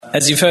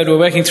As you've heard, we're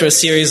working through a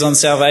series on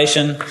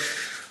salvation.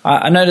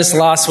 I noticed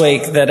last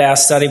week that our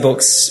study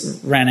books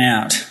ran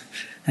out.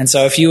 And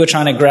so if you were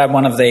trying to grab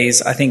one of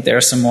these, I think there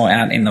are some more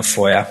out in the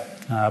foyer.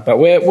 But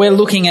we're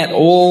looking at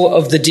all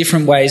of the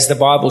different ways the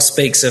Bible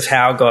speaks of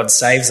how God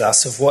saves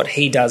us, of what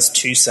he does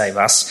to save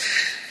us.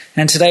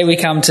 And today we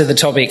come to the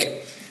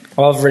topic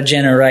of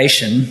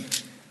regeneration.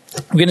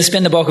 We're going to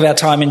spend the bulk of our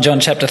time in John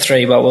chapter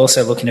 3, but we'll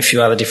also look in a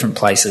few other different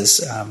places.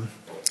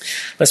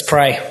 Let's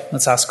pray.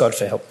 Let's ask God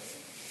for help.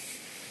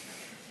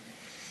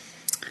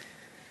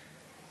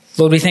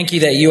 Lord, we thank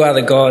you that you are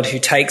the God who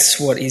takes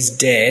what is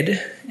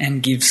dead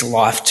and gives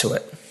life to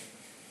it.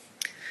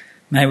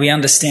 May we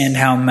understand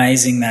how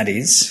amazing that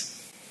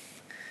is.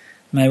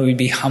 May we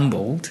be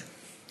humbled.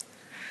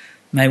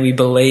 May we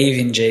believe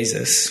in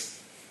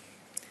Jesus.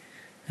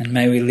 And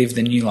may we live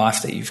the new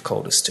life that you've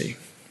called us to.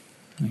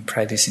 We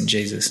pray this in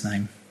Jesus'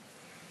 name.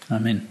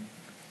 Amen.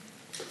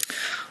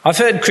 I've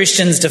heard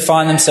Christians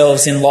define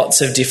themselves in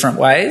lots of different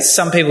ways.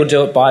 Some people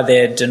do it by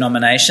their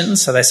denomination.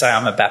 So they say,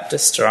 I'm a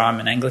Baptist, or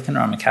I'm an Anglican, or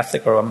I'm a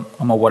Catholic, or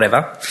I'm a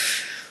whatever.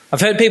 I've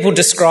heard people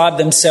describe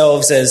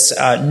themselves as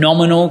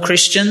nominal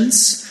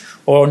Christians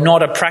or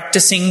not a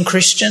practicing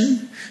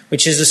Christian,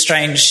 which is a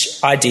strange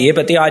idea.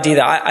 But the idea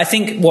that I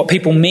think what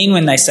people mean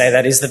when they say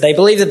that is that they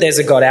believe that there's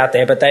a God out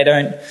there, but they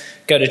don't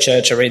go to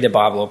church or read the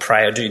Bible or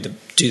pray or do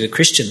the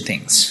Christian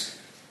things.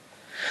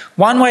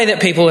 One way that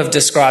people have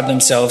described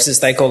themselves is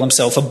they call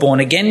themselves a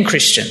born-again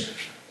Christian.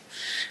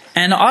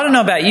 And I don't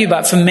know about you,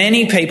 but for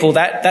many people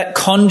that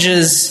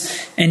conjures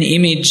an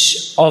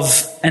image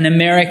of an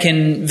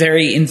American,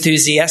 very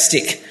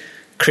enthusiastic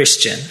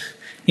Christian.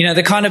 You know,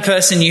 the kind of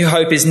person you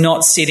hope is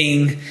not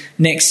sitting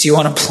next to you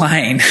on a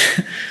plane.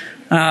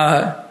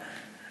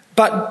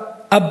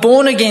 But a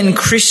born-again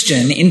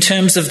Christian, in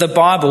terms of the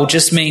Bible,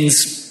 just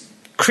means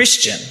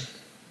Christian.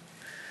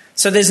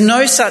 So there's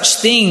no such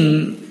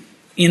thing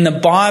in the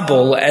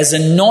Bible as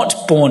a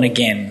not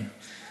born-again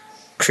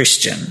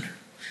Christian.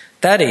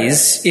 That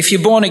is, if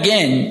you're born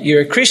again,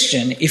 you're a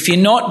Christian. If you're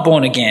not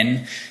born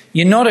again,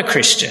 you're not a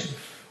Christian.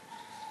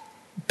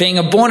 Being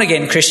a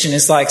born-again Christian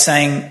is like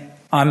saying,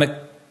 I'm a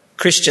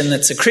Christian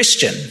that's a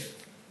Christian.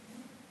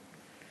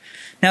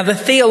 Now, the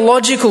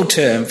theological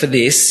term for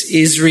this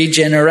is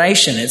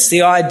regeneration. It's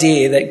the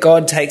idea that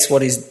God takes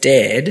what is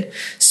dead,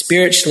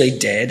 spiritually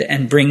dead,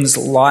 and brings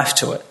life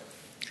to it.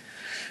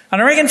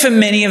 And I reckon for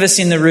many of us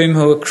in the room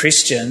who are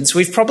Christians,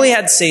 we've probably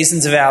had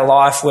seasons of our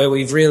life where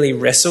we've really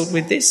wrestled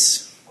with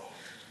this,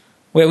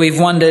 where we've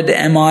wondered,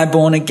 am I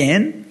born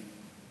again?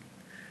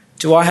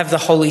 Do I have the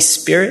Holy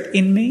Spirit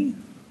in me?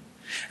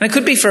 And it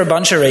could be for a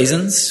bunch of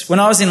reasons.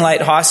 When I was in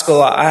late high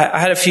school, I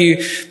had a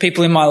few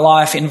people in my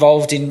life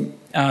involved in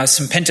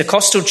some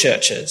Pentecostal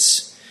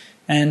churches.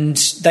 And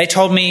they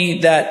told me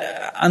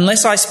that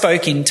unless I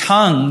spoke in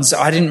tongues,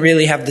 I didn't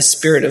really have the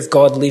Spirit of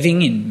God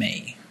living in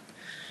me.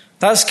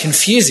 That was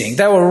confusing.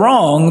 They were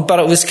wrong, but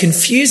it was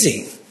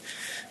confusing.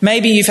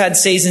 Maybe you've had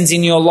seasons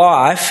in your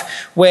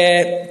life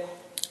where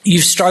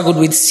you've struggled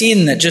with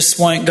sin that just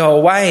won't go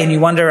away and you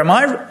wonder, am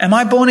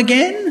I born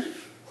again?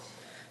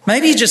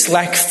 Maybe you just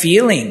lack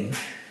feeling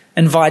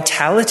and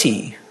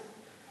vitality.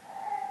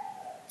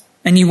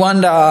 And you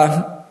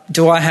wonder,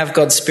 do I have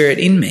God's Spirit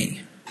in me?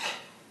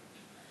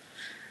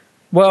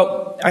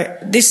 Well,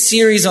 this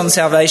series on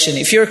salvation,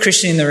 if you're a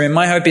Christian in the room,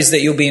 my hope is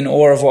that you'll be in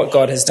awe of what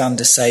God has done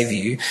to save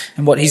you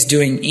and what he's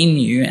doing in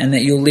you, and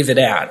that you'll live it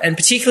out. And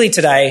particularly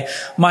today,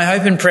 my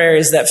hope and prayer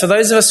is that for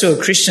those of us who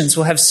are Christians,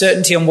 we'll have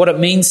certainty on what it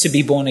means to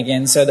be born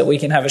again so that we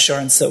can have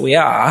assurance that we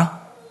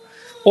are.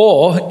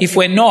 Or, if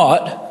we're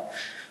not,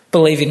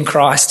 believe in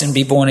Christ and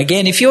be born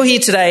again. If you're here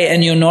today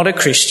and you're not a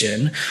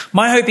Christian,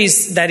 my hope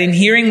is that in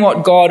hearing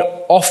what God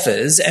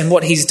offers and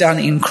what he's done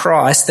in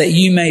Christ, that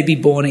you may be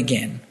born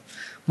again.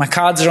 My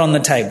cards are on the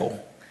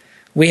table.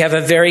 We have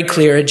a very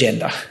clear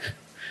agenda.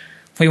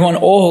 We want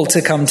all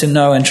to come to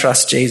know and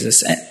trust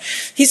Jesus. And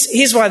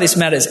here's why this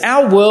matters.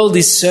 Our world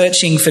is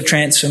searching for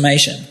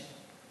transformation.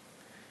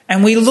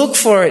 And we look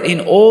for it in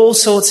all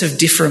sorts of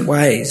different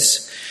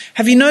ways.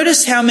 Have you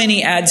noticed how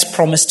many ads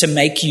promise to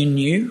make you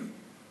new?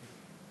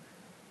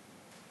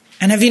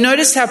 And have you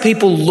noticed how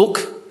people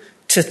look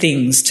to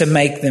things to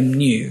make them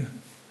new?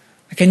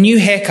 Like a new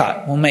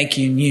haircut will make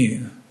you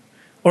new.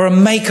 Or a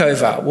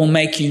makeover will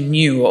make you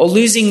new. Or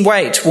losing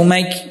weight will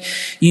make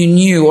you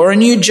new. Or a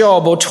new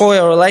job or toy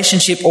or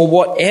relationship or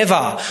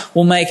whatever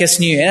will make us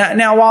new.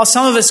 Now, while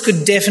some of us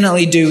could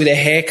definitely do with a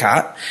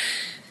haircut,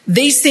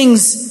 these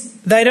things,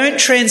 they don't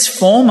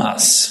transform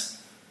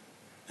us.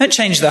 They don't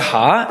change the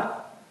heart.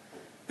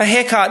 A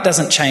haircut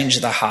doesn't change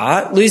the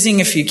heart.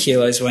 Losing a few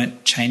kilos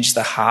won't change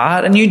the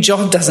heart. A new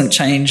job doesn't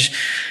change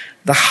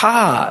the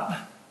heart.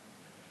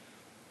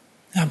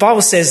 The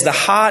Bible says the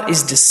heart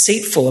is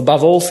deceitful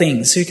above all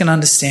things. Who can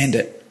understand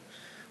it?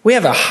 We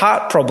have a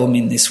heart problem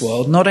in this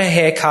world, not a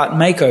haircut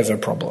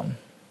makeover problem.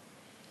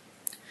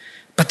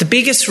 But the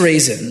biggest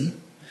reason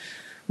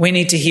we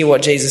need to hear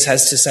what Jesus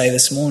has to say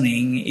this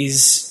morning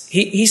is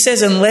he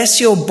says,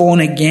 unless you're born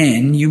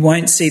again, you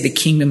won't see the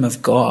kingdom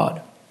of God.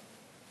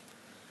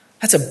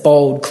 That's a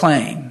bold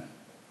claim.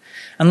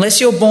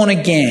 Unless you're born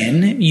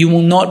again, you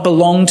will not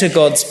belong to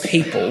God's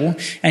people,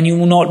 and you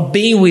will not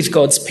be with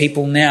God's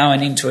people now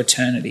and into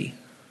eternity.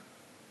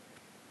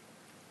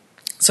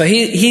 So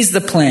here's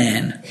the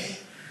plan.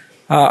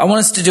 I want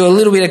us to do a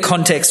little bit of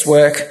context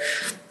work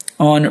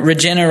on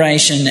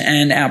regeneration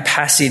and our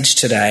passage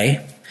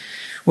today.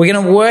 We're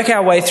going to work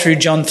our way through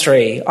John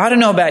 3. I don't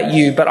know about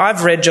you, but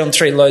I've read John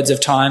 3 loads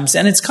of times,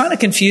 and it's kind of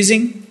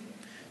confusing.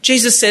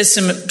 Jesus says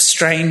some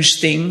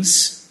strange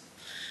things,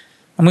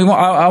 and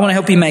I want to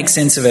help you make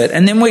sense of it.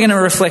 And then we're going to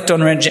reflect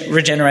on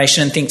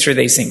regeneration and think through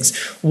these things.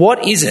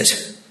 What is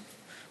it?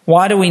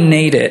 Why do we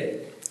need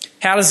it?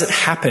 How does it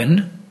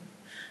happen?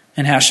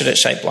 And how should it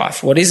shape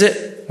life? What is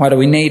it? Why do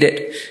we need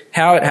it?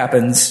 How it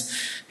happens?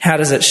 How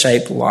does it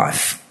shape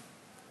life?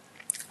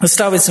 Let's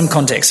start with some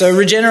context. So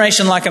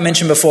regeneration, like I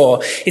mentioned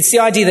before, it's the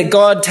idea that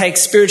God takes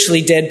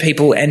spiritually dead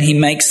people and he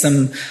makes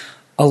them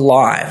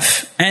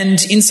alive.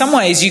 And in some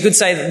ways, you could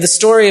say that the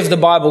story of the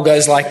Bible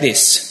goes like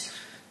this.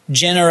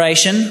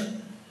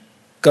 Generation,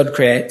 God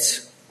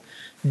creates.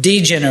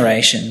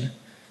 Degeneration,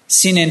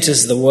 sin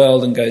enters the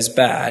world and goes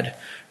bad.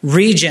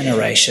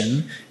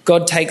 Regeneration,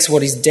 God takes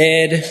what is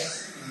dead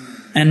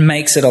and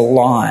makes it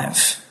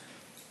alive.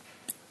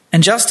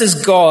 And just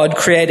as God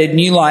created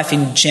new life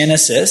in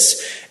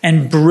Genesis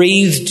and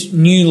breathed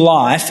new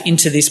life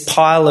into this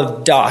pile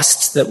of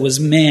dust that was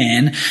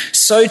man,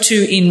 so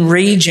too in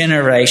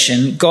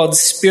regeneration,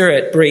 God's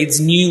Spirit breathes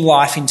new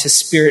life into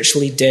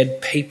spiritually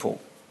dead people.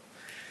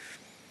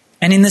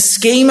 And in the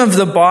scheme of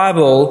the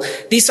Bible,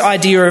 this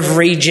idea of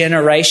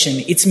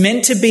regeneration, it's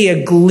meant to be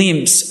a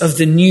glimpse of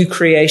the new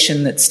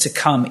creation that's to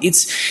come.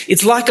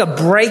 It's like a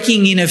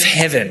breaking in of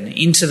heaven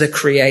into the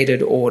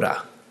created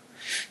order.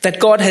 That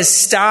God has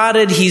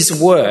started his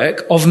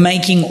work of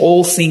making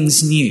all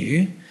things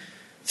new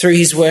through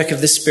his work of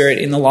the Spirit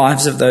in the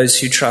lives of those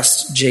who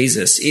trust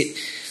Jesus.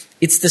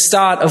 It's the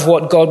start of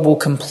what God will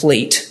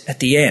complete at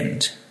the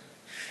end.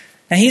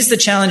 Now here's the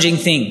challenging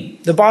thing.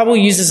 The Bible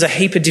uses a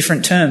heap of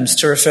different terms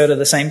to refer to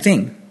the same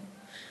thing.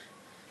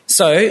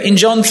 So in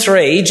John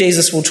 3,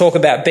 Jesus will talk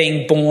about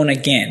being born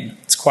again.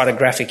 It's quite a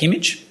graphic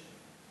image.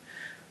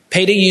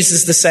 Peter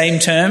uses the same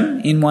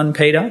term in 1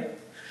 Peter.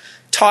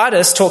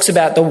 Titus talks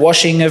about the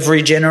washing of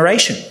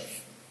regeneration.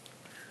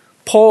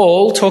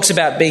 Paul talks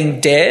about being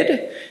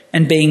dead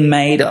and being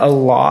made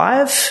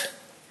alive.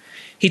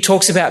 He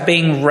talks about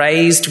being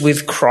raised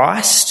with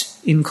Christ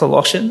in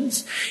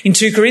Colossians. In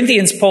 2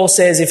 Corinthians, Paul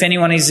says, if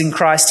anyone is in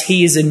Christ,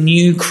 he is a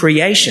new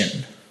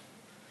creation.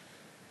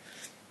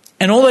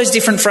 And all those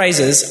different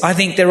phrases, I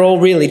think they're all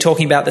really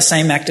talking about the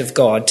same act of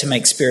God to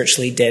make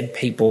spiritually dead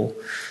people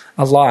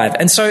alive.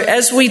 And so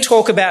as we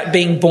talk about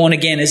being born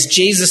again, as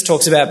Jesus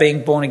talks about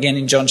being born again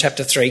in John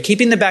chapter 3,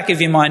 keep in the back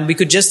of your mind, we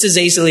could just as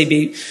easily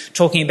be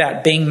talking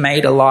about being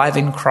made alive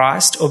in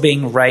Christ or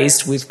being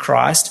raised with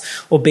Christ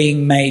or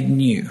being made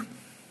new.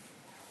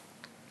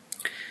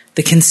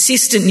 The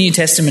consistent New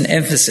Testament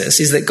emphasis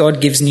is that God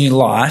gives new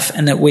life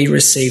and that we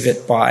receive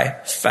it by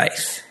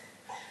faith.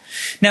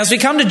 Now, as we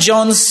come to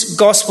John's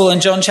Gospel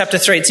in John chapter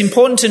 3, it's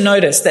important to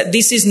notice that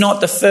this is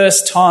not the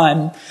first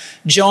time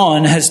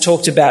John has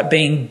talked about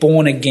being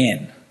born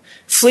again.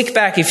 Flick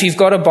back, if you've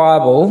got a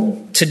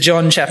Bible, to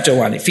John chapter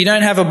 1. If you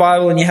don't have a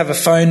Bible and you have a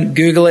phone,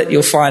 Google it,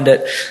 you'll find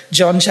it.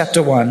 John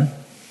chapter 1.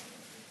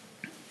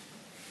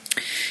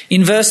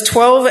 In verse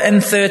 12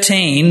 and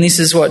 13, this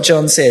is what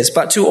John says.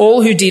 But to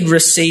all who did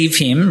receive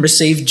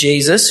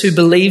Jesus, who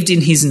believed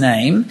in his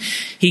name,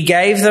 he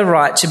gave the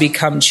right to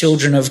become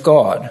children of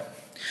God,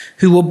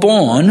 who were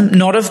born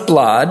not of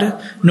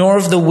blood, nor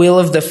of the will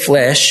of the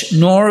flesh,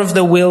 nor of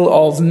the will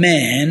of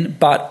man,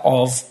 but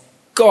of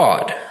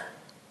God.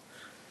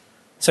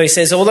 So he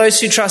says all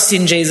those who trust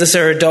in Jesus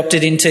are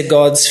adopted into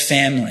God's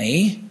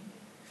family.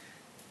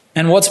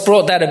 And what's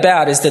brought that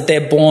about is that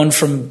they're born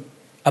from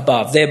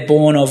above. They're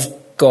born of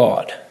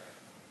God.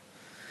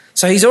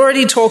 So he's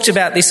already talked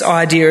about this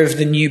idea of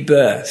the new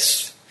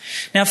birth.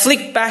 Now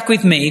flick back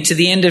with me to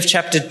the end of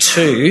chapter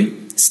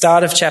 2,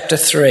 start of chapter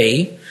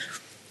 3.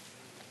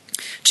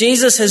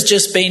 Jesus has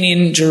just been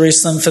in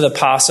Jerusalem for the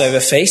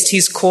Passover feast.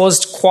 He's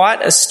caused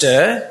quite a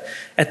stir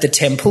at the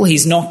temple.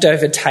 He's knocked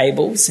over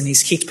tables and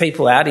he's kicked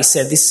people out. He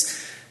said,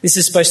 this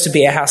is supposed to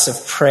be a house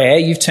of prayer.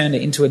 You've turned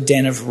it into a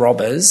den of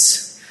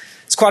robbers.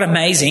 It's quite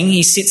amazing.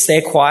 He sits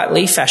there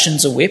quietly,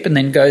 fashions a whip, and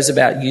then goes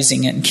about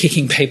using it and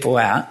kicking people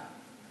out.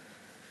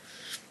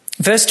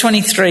 Verse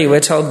 23,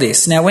 we're told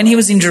this. Now, when he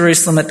was in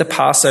Jerusalem at the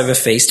Passover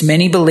feast,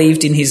 many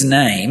believed in his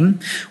name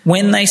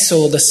when they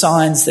saw the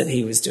signs that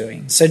he was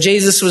doing. So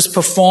Jesus was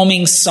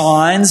performing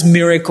signs,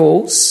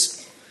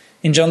 miracles.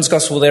 In John's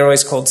Gospel, they're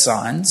always called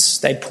signs.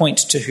 They point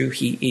to who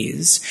he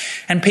is.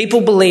 And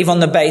people believe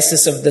on the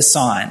basis of the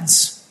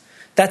signs.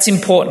 That's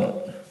important.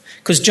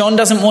 Because John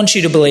doesn't want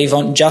you to believe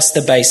on just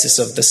the basis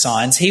of the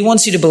signs. He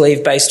wants you to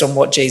believe based on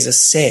what Jesus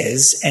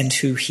says and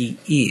who he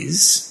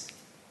is.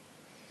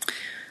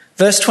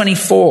 Verse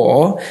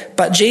 24,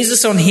 but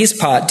Jesus on his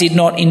part did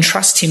not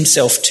entrust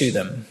himself to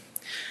them.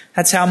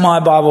 That's how my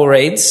Bible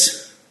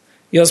reads.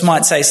 Yours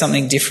might say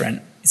something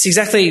different. It's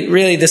exactly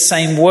really the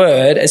same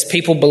word as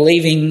people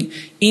believing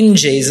in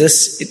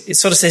Jesus. It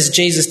sort of says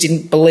Jesus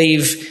didn't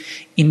believe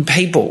in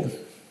people.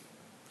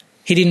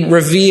 He didn't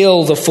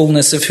reveal the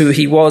fullness of who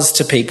he was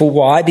to people.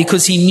 Why?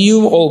 Because he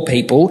knew all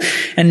people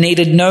and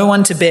needed no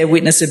one to bear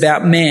witness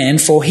about man,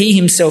 for he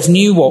himself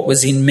knew what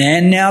was in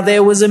man. Now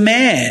there was a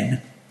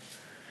man.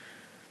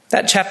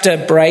 That chapter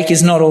break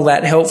is not all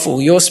that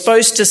helpful. You're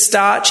supposed to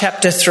start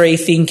chapter 3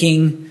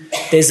 thinking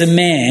there's a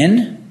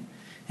man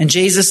and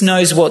Jesus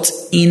knows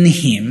what's in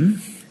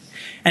him,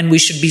 and we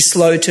should be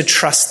slow to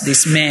trust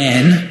this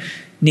man,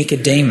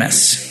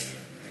 Nicodemus.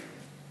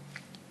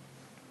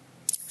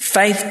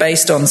 Faith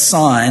based on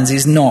signs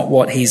is not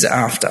what he's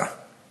after.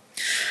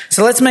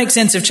 So let's make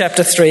sense of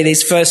chapter 3,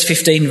 these first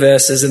 15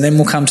 verses, and then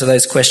we'll come to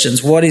those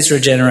questions. What is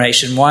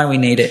regeneration? Why we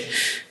need it?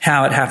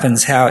 How it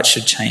happens? How it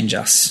should change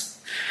us?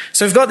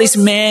 So we've got this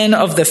man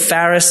of the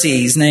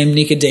Pharisees named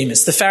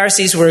Nicodemus. The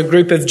Pharisees were a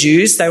group of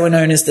Jews. They were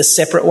known as the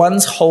separate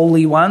ones,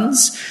 holy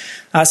ones.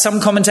 Some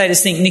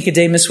commentators think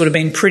Nicodemus would have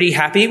been pretty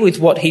happy with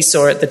what he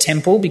saw at the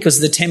temple, because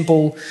the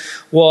temple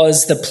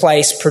was the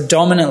place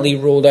predominantly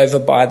ruled over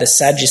by the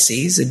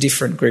Sadducees, a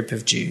different group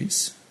of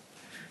Jews.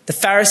 The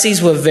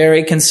Pharisees were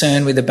very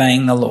concerned with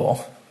obeying the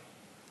law,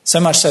 so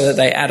much so that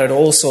they added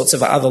all sorts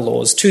of other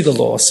laws to the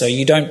law. So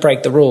you don't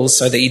break the rules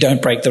so that you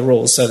don't break the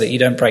rules so that you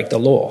don't break the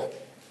law.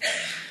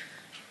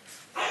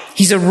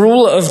 He's a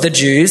ruler of the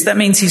Jews. That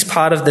means he's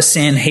part of the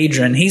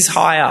Sanhedrin. He's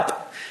high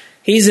up.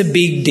 He's a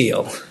big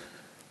deal.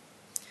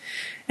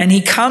 And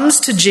he comes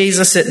to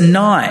Jesus at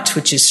night,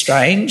 which is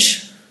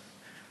strange.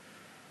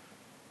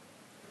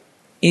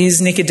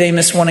 Is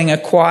Nicodemus wanting a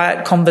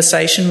quiet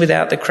conversation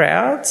without the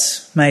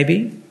crowds?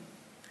 Maybe.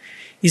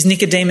 Is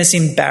Nicodemus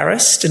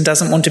embarrassed and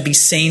doesn't want to be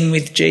seen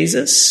with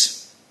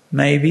Jesus?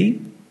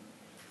 Maybe.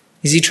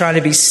 Is he trying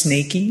to be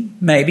sneaky?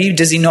 Maybe.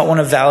 Does he not want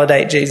to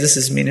validate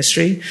Jesus'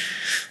 ministry?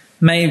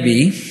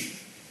 Maybe.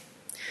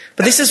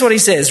 But this is what he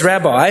says,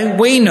 Rabbi,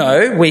 we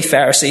know, we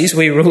Pharisees,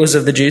 we rulers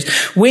of the Jews,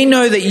 we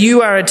know that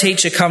you are a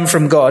teacher come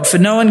from God, for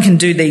no one can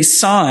do these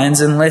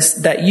signs unless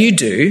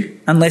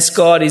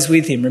God is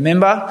with him.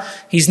 Remember,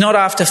 he's not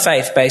after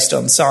faith based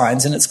on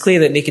signs, and it's clear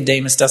that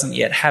Nicodemus doesn't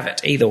yet have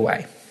it either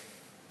way.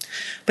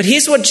 But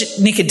here's what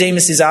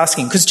Nicodemus is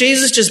asking, because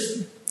Jesus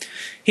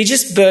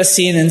just bursts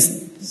in and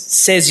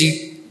says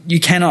you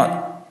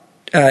cannot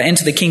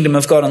enter the kingdom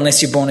of God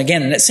unless you're born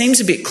again. And it seems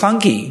a bit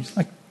clunky.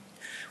 Like,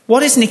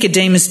 what is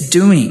Nicodemus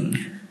doing?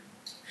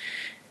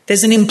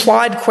 There's an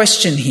implied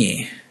question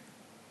here.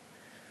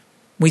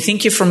 We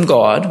think you're from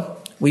God.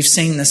 We've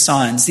seen the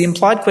signs. The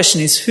implied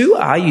question is, who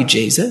are you,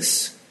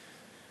 Jesus?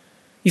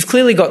 You've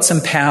clearly got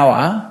some power.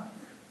 Are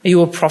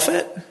you a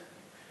prophet?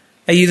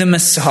 Are you the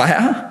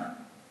Messiah?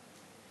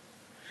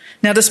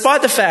 Now,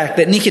 despite the fact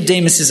that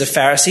Nicodemus is a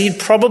Pharisee, he'd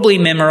probably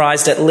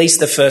memorized at least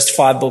the first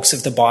 5 books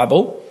of the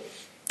Bible.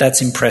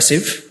 That's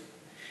impressive.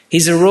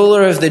 He's a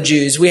ruler of the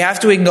Jews. We have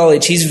to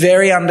acknowledge he's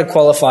very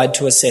underqualified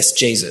to assess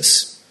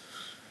Jesus.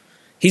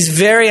 He's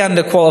very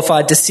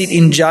underqualified to sit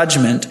in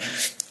judgment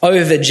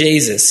over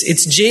Jesus.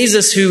 It's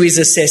Jesus who is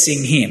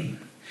assessing him.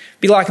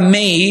 Be like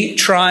me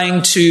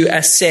trying to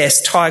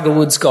assess Tiger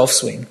Woods' golf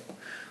swing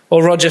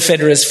or Roger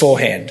Federer's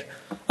forehand.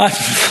 I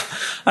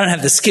don't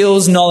have the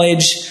skills,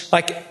 knowledge.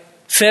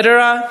 Like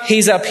Federer,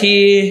 he's up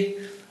here.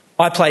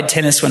 I played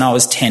tennis when I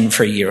was 10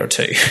 for a year or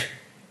 2.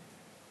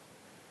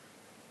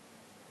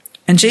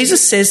 And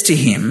Jesus says to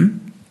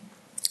him,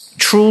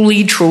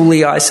 truly,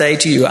 truly, I say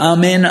to you,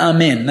 amen,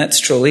 amen. That's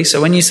truly.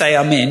 So when you say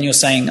amen, you're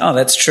saying, oh,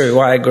 that's true,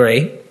 I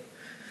agree.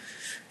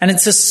 And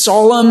it's a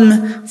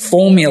solemn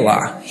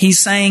formula. He's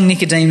saying,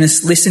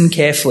 Nicodemus, listen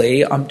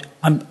carefully.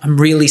 I'm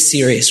really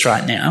serious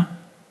right now.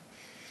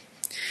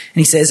 And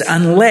he says,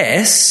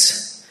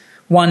 unless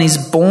one is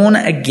born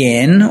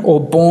again or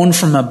born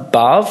from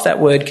above,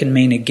 that word can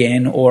mean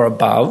again or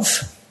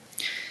above,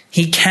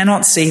 he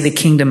cannot see the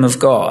kingdom of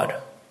God.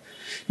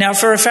 Now,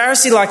 for a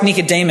Pharisee like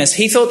Nicodemus,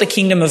 he thought the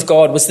kingdom of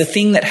God was the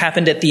thing that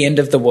happened at the end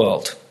of the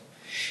world.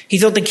 He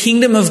thought the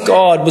kingdom of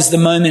God was the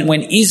moment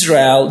when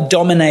Israel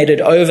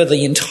dominated over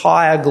the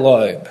entire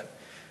globe,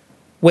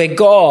 where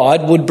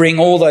God would bring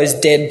all those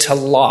dead to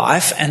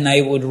life and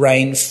they would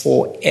reign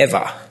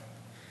forever.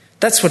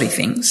 That's what he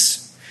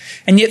thinks.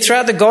 And yet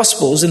throughout the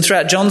Gospels and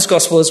throughout John's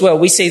Gospel as well,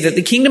 we see that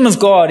the kingdom of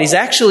God is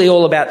actually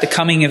all about the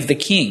coming of the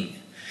King.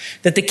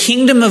 That the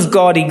kingdom of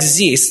God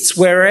exists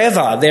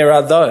wherever there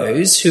are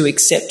those who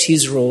accept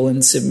his rule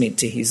and submit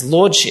to his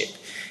lordship.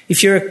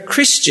 If you're a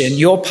Christian,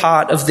 you're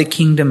part of the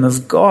kingdom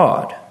of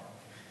God.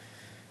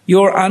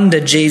 You're under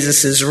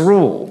Jesus'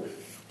 rule.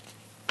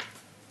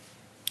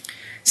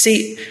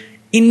 See,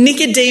 in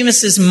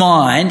Nicodemus's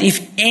mind,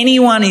 if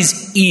anyone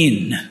is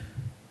in,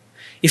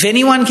 if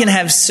anyone can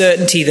have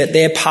certainty that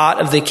they're part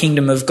of the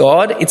kingdom of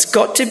God, it's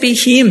got to be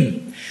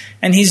him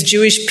and his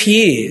Jewish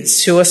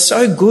peers who are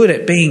so good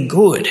at being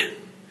good.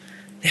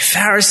 They're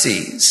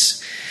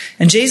Pharisees.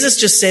 And Jesus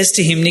just says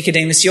to him,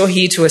 Nicodemus, you're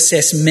here to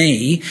assess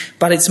me,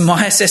 but it's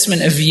my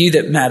assessment of you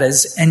that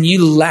matters, and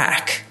you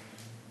lack.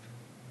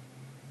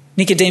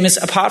 Nicodemus,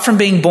 apart from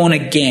being born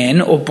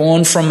again or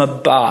born from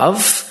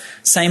above,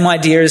 Same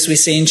idea as we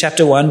see in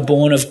chapter 1,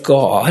 born of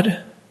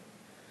God,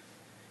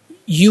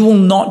 you will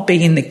not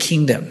be in the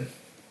kingdom.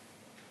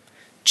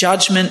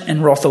 Judgment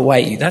and wrath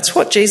await you. That's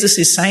what Jesus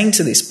is saying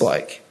to this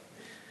bloke.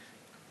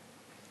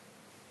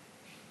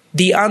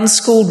 The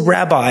unschooled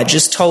rabbi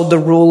just told the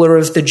ruler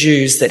of the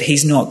Jews that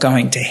he's not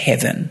going to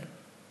heaven.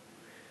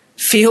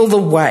 Feel the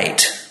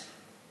weight.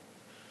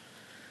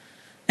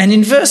 And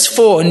in verse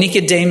 4,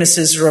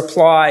 Nicodemus'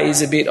 reply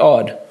is a bit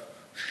odd.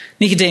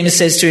 Nicodemus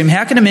says to him,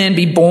 "How can a man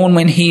be born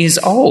when he is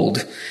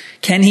old?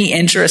 Can he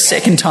enter a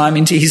second time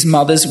into his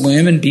mother's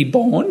womb and be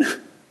born?"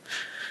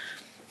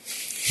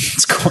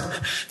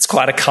 It's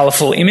quite a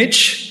colourful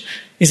image,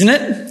 isn't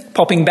it?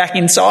 Popping back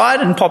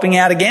inside and popping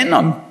out again.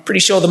 I'm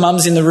pretty sure the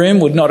mums in the room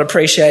would not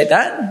appreciate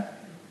that.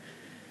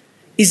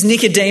 Is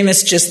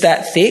Nicodemus just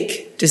that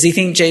thick? Does he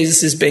think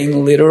Jesus is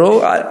being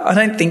literal? I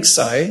don't think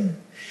so.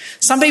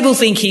 Some people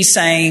think he's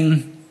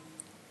saying,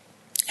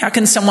 how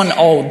can someone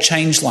old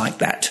change like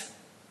that?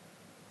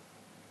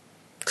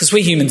 Because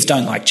we humans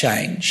don't like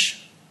change.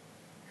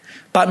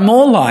 But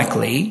more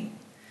likely,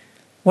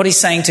 what he's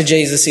saying to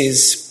Jesus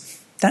is,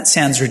 that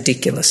sounds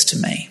ridiculous to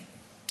me.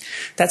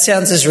 That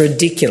sounds as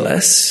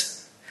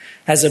ridiculous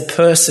as a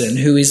person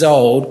who is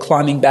old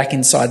climbing back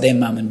inside their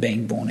mum and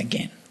being born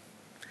again.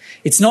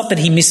 It's not that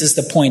he misses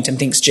the point and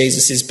thinks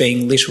Jesus is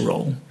being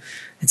literal.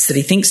 It's that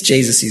he thinks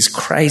Jesus is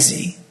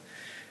crazy.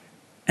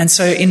 And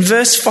so in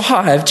verse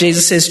 5,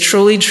 Jesus says,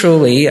 "Truly,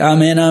 truly,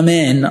 amen,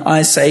 amen,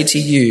 I say to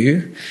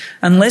you,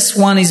 unless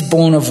one is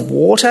born of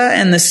water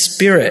and the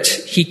Spirit,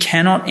 he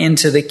cannot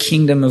enter the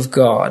kingdom of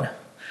God."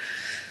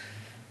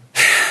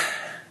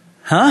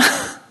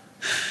 Huh?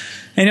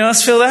 Anyone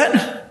else feel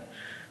that?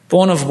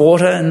 Born of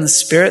water and the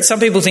Spirit. Some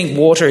people think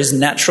water is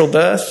natural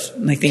birth,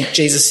 and they think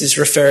Jesus is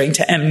referring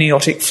to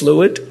amniotic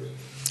fluid.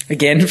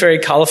 Again, very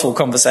colourful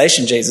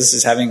conversation Jesus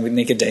is having with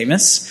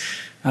Nicodemus.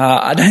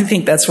 I don't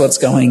think that's what's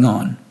going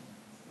on.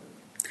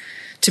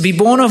 To be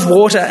born of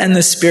water and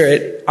the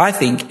Spirit, I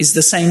think, is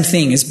the same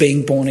thing as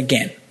being born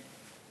again.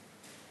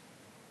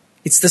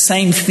 It's the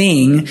same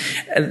thing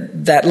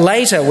that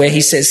later where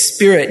he says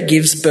Spirit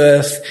gives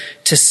birth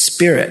to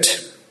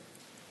Spirit.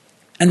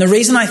 And the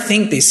reason I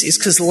think this is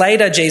because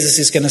later Jesus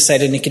is going to say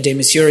to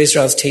Nicodemus, "You're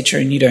Israel's teacher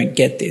and you don't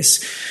get this."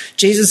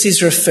 Jesus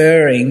is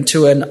referring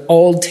to an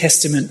Old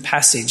Testament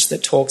passage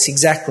that talks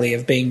exactly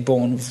of being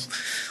born of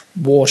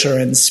water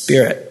and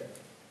Spirit.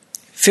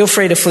 Feel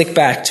free to flick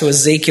back to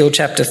Ezekiel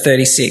chapter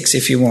 36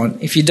 if you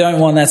want. If you don't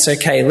want, that's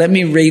okay. Let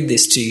me read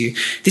this to you.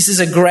 This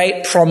is a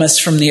great promise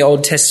from the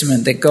Old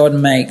Testament that God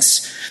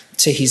makes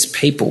to his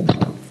people.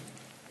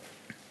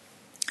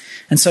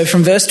 And so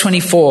from verse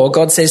 24,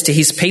 God says to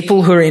his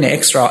people who are in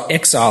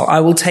exile,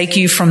 "I will take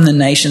you from the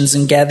nations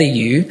and gather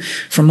you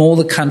from all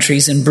the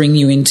countries and bring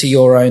you into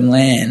your own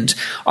land.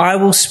 I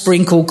will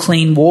sprinkle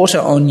clean water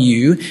on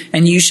you,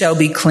 and you shall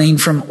be clean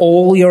from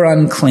all your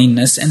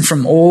uncleanness, and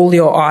from all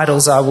your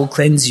idols I will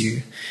cleanse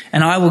you.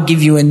 And I will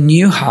give you a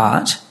new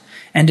heart,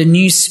 and a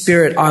new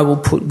spirit I will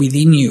put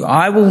within you.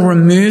 I will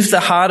remove the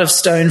heart of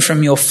stone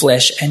from your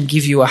flesh and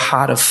give you a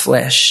heart of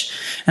flesh.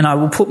 And I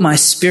will put my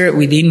spirit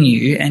within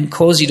you and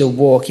cause you to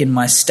walk in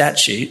my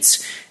statutes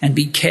and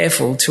be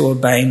careful to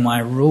obey my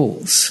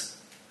rules."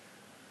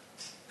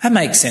 That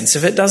makes sense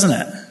of it, doesn't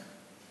it?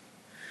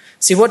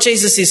 See, what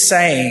Jesus is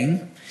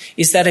saying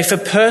is that if a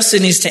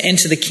person is to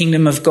enter the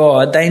kingdom of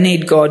God, they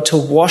need God to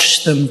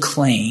wash them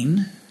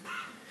clean,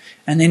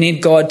 and they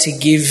need God to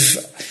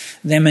give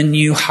them a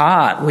new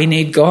heart. We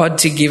need God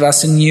to give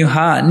us a new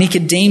heart.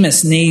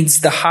 Nicodemus needs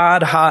the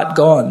hard heart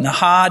gone, the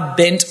hard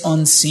bent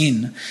on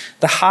sin.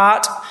 The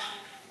heart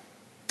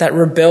that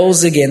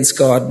rebels against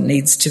God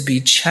needs to be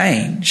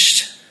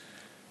changed.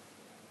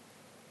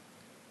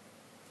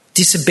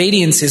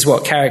 Disobedience is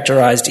what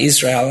characterized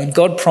Israel, and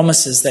God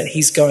promises that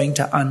he's going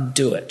to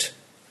undo it.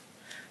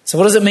 So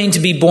what does it mean to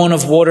be born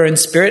of water and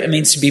Spirit? It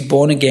means to be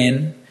born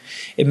again.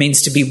 It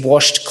means to be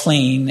washed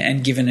clean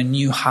and given a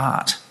new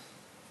heart.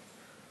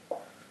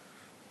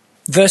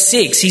 Verse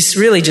 6, he's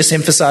really just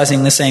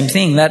emphasizing the same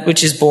thing. That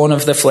which is born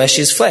of the flesh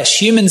is flesh.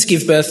 Humans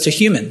give birth to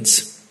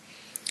humans.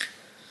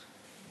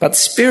 But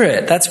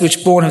Spirit, that's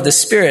which born of the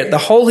Spirit, the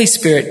Holy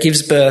Spirit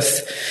gives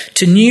birth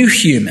to new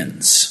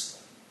humans.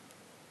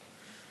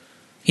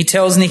 He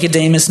tells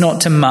Nicodemus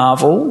not to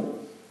marvel.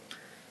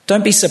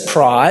 Don't be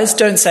surprised.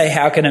 Don't say,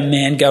 "How can a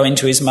man go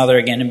into his mother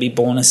again and be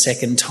born a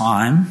second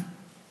time?"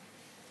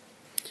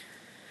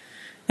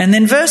 And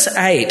then verse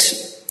 8,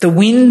 "The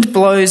wind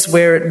blows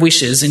where it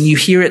wishes, and you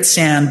hear its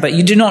sound, but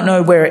you do not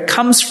know where it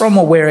comes from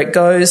or where it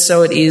goes.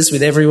 So it is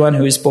with everyone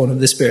who is born of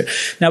the Spirit."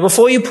 Now,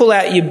 before you pull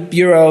out your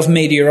Bureau of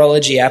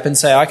Meteorology app and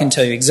say, "I can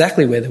tell you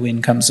exactly where the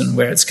wind comes and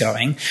where it's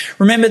going,"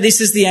 remember,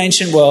 this is the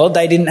ancient world.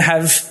 They didn't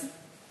have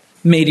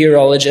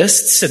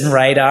meteorologists and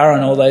radar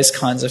and all those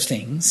kinds of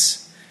things.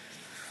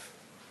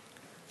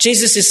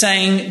 Jesus is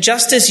saying,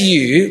 just as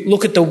you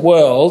look at the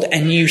world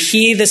and you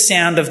hear the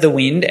sound of the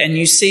wind and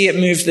you see it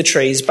move the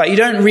trees, but you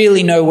don't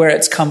really know where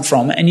it's come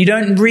from and you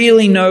don't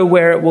really know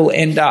where it will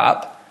end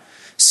up,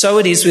 so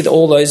it is with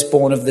all those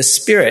born of the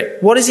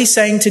Spirit. What is he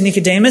saying to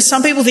Nicodemus?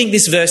 Some people think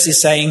this verse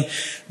is saying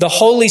the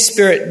Holy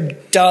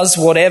Spirit does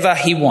whatever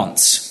he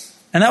wants.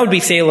 And that would be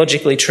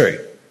theologically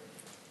true.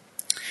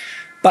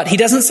 But he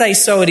doesn't say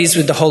so it is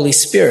with the Holy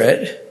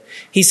Spirit.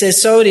 He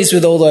says so it is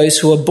with all those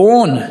who are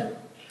born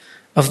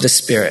of the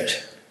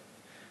Spirit.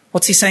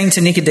 What's he saying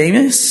to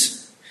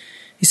Nicodemus?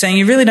 He's saying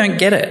you really don't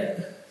get it.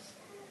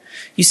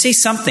 You see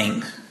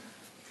something,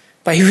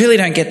 but you really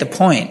don't get the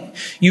point.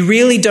 You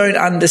really don't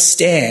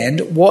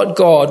understand what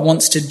God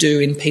wants to do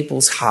in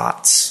people's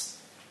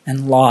hearts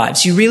and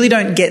lives. You really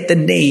don't get the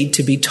need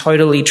to be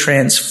totally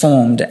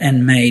transformed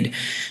and made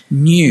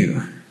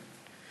new.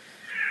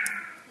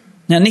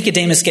 Now,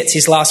 Nicodemus gets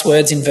his last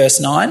words in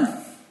verse 9.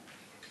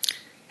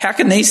 How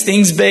can these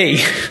things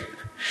be?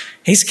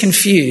 He's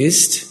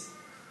confused.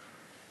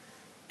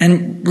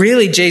 And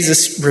really,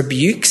 Jesus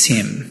rebukes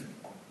him.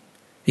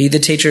 Are you the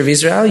teacher of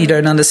Israel? You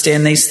don't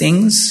understand these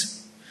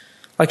things?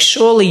 Like,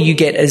 surely you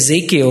get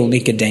Ezekiel,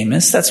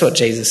 Nicodemus. That's what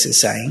Jesus is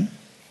saying.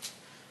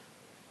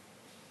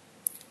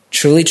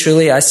 Truly,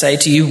 truly, I say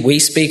to you, we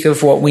speak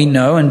of what we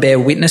know and bear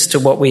witness to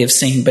what we have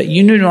seen, but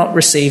you do not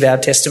receive our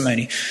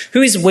testimony.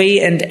 Who is we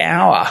and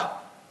our?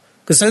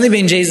 Because it's only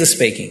been Jesus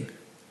speaking.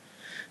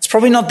 It's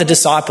probably not the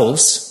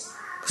disciples,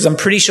 because I'm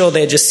pretty sure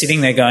they're just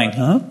sitting there going,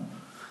 huh?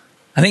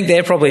 I think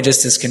they're probably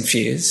just as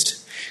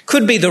confused.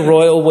 Could be the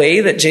royal we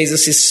that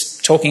Jesus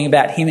is talking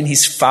about him and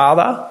his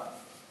Father.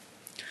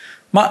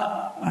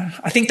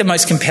 I think the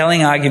most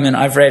compelling argument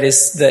I've read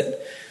is that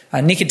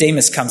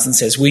Nicodemus comes and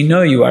says, we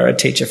know you are a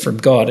teacher from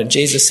God. And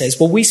Jesus says,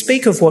 well, we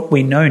speak of what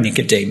we know,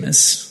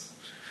 Nicodemus.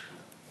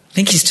 I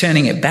think he's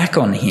turning it back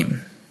on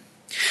him.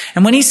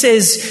 And when he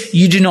says,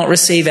 you do not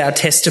receive our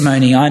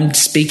testimony, I'm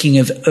speaking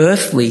of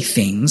earthly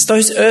things.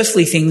 Those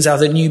earthly things are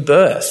the new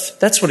birth.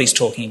 That's what he's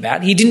talking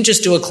about. He didn't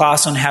just do a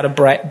class on how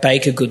to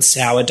bake a good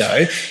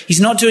sourdough.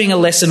 He's not doing a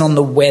lesson on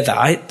the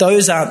weather.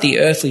 Those aren't the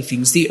earthly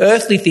things. The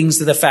earthly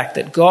things are the fact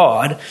that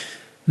God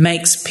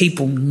makes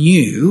people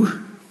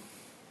new.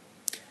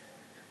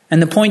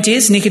 And the point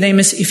is,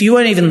 Nicodemus, if you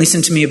won't even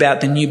listen to me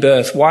about the new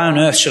birth, why on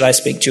earth should I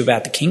speak to you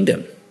about the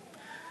kingdom?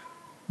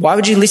 Why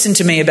would you listen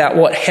to me about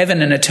what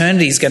heaven and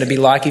eternity is going to be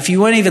like if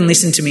you won't even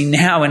listen to me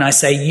now when I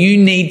say you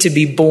need to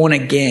be born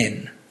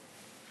again?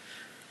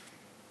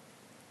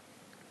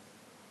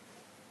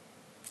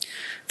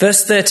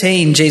 Verse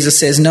 13, Jesus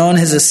says, no one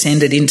has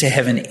ascended into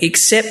heaven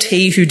except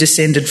he who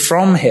descended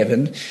from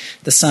heaven,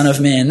 the Son of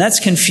Man. That's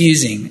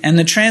confusing. And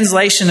the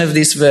translation of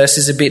this verse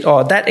is a bit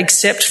odd. That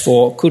except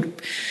for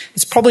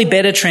it's probably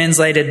better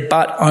translated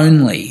but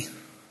only.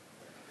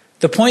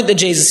 The point that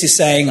Jesus is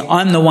saying,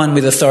 I'm the one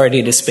with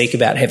authority to speak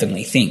about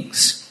heavenly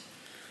things.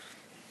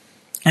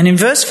 And in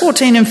verse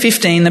 14 and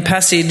 15, the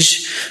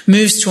passage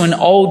moves to an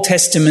Old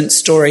Testament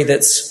story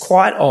that's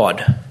quite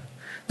odd.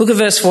 Look at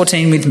verse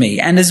 14 with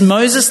me. And as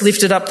Moses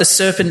lifted up the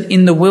serpent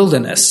in the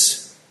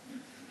wilderness.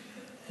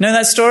 Know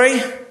that story?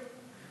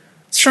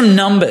 It's from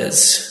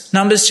Numbers.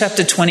 Numbers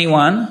chapter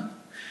 21.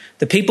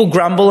 The people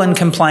grumble and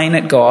complain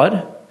at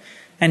God,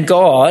 and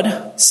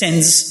God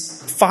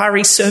sends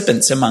fiery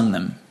serpents among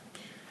them.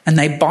 And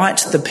they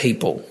bite the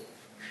people.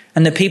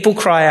 And the people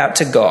cry out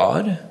to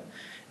God.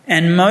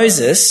 And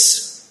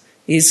Moses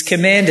is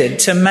commanded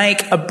to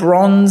make a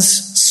bronze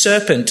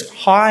serpent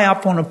high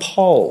up on a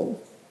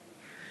pole.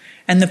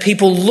 And the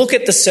people look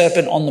at the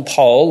serpent on the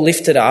pole,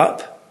 lifted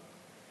up.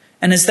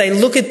 And as they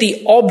look at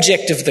the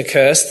object of the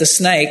curse, the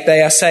snake,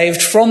 they are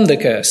saved from the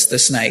curse, the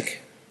snake.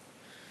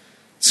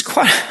 It's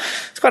quite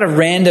a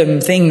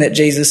random thing that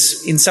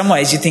Jesus, in some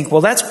ways you think,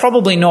 well, that's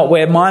probably not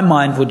where my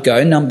mind would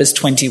go, Numbers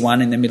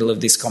 21 in the middle of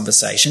this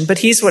conversation. But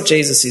here's what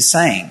Jesus is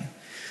saying.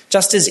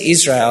 Just as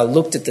Israel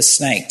looked at the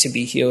snake to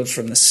be healed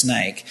from the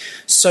snake,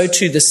 so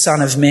too the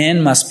Son of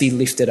Man must be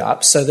lifted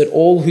up so that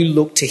all who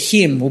look to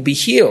him will be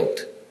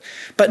healed.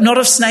 But not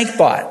of snake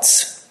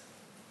bites.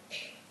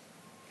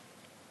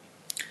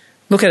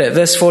 Look at it,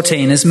 verse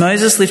 14. As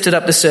Moses lifted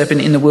up the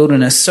serpent in the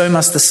wilderness, so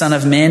must the Son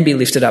of Man be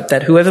lifted up,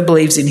 that whoever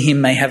believes in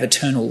him may have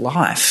eternal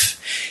life.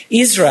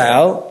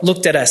 Israel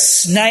looked at a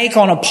snake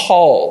on a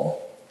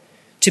pole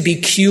to be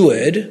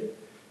cured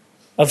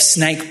of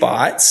snake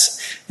bites.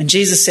 And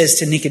Jesus says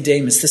to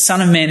Nicodemus, the Son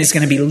of Man is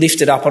going to be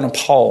lifted up on a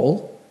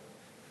pole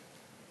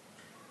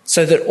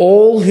so that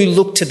all who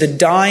look to the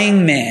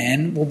dying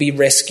man will be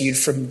rescued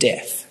from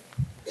death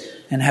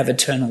and have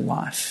eternal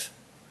life.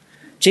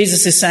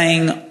 Jesus is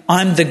saying,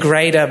 I'm the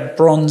greater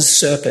bronze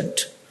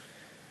serpent.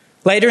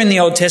 Later in the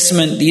Old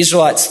Testament, the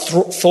Israelites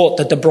thought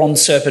that the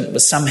bronze serpent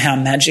was somehow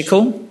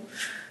magical,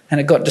 and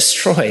it got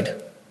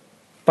destroyed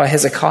by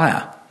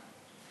Hezekiah.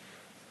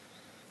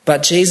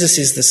 But Jesus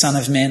is the Son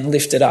of Man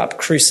lifted up,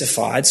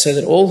 crucified, so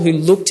that all who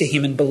look to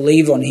him and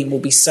believe on him will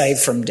be saved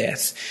from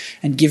death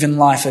and given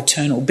life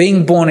eternal.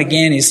 Being born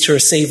again is to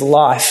receive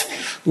life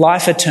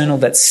eternal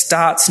that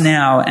starts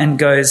now and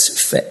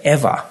goes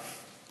forever.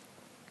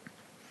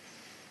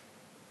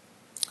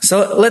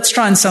 So let's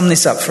try and sum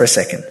this up for a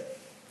second.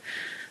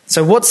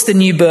 So what's the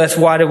new birth?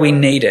 Why do we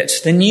need it?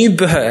 The new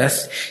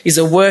birth is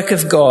a work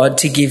of God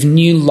to give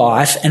new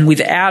life, and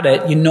without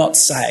it, you're not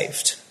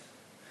saved.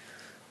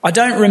 I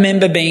don't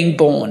remember being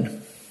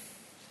born.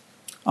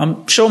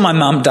 I'm sure my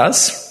mum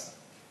does.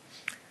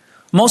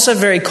 I'm also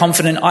very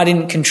confident I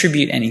didn't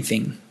contribute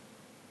anything.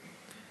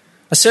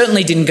 I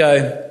certainly didn't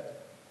go,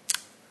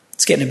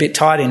 it's getting a bit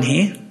tight in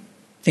here.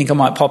 Think I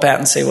might pop out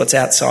and see what's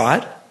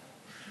outside.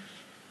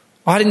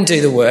 I didn't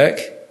do the work.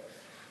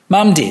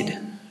 Mum did.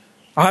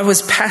 I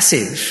was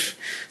passive.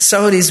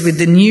 So it is with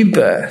the new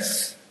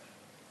birth.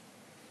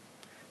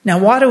 Now,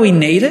 why do we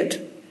need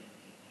it?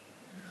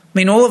 I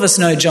mean, all of us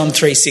know John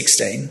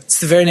 3:16. It's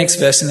the very next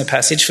verse in the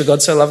passage. For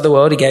God so loved the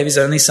world, he gave his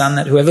only son,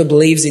 that whoever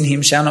believes in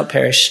him shall not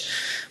perish,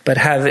 but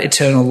have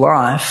eternal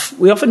life.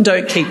 We often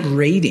don't keep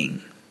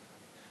reading.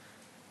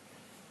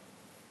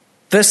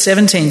 Verse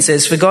 17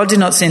 says, for God did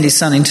not send his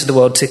son into the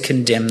world to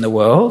condemn the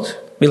world.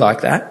 We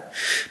like that.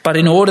 But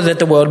in order that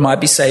the world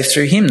might be saved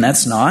through him.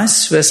 That's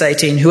nice. Verse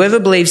 18, whoever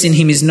believes in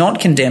him is not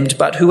condemned,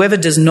 but whoever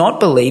does not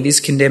believe is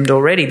condemned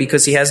already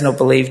because he has not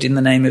believed in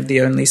the name of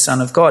the only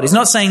Son of God. He's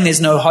not saying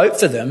there's no hope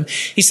for them.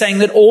 He's saying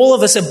that all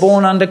of us are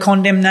born under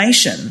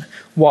condemnation.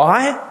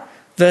 Why?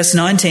 Verse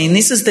 19,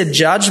 this is the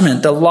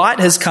judgment. The light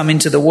has come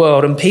into the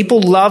world and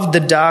people loved the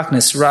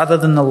darkness rather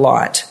than the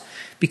light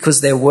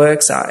because their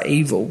works are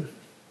evil.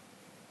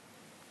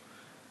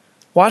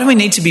 Why do we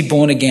need to be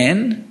born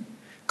again?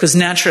 Because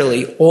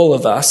naturally, all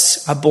of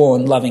us are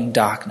born loving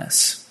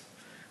darkness.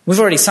 We've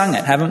already sung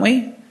it, haven't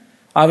we?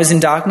 I was in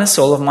darkness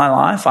all of my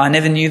life. I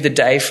never knew the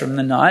day from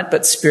the night,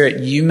 but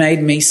Spirit, you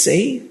made me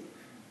see.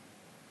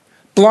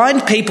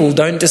 Blind people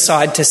don't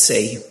decide to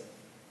see.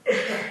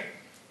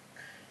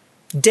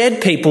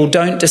 Dead people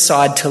don't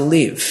decide to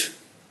live.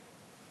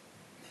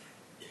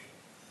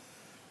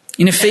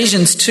 In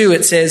Ephesians 2,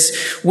 it says,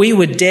 we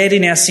were dead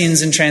in our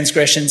sins and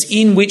transgressions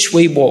in which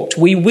we walked.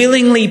 We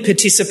willingly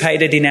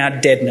participated in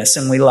our deadness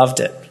and we loved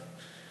it.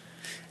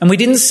 And we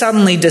didn't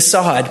suddenly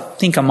decide, I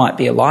think I might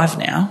be alive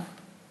now.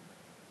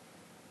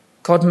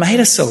 God made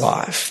us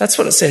alive. That's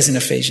what it says in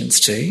Ephesians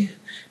 2,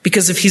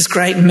 because of his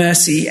great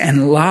mercy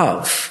and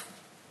love.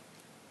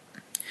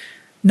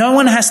 No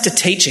one has to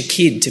teach a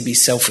kid to be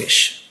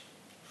selfish.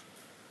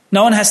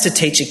 No one has to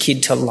teach a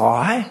kid to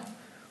lie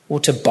or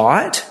to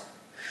bite.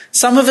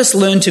 Some of us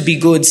learn to be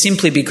good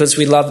simply because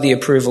we love the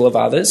approval of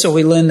others, or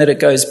we learn that it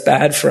goes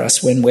bad for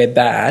us when we're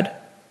bad.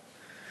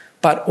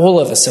 But all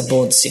of us are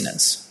born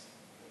sinners.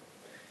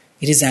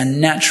 It is our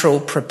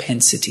natural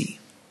propensity.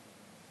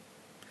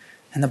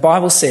 And the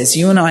Bible says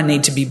you and I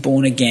need to be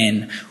born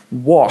again,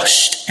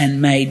 washed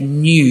and made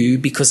new,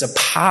 because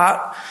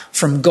apart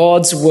from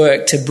God's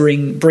work to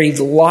breathe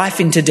life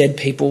into dead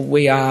people,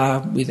 we are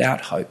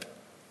without hope.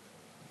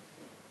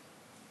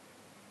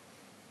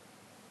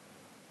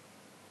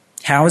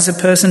 How is a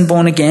person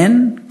born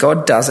again?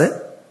 God does it.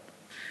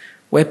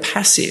 We're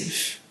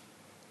passive.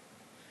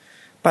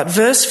 But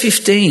verse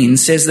 15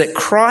 says that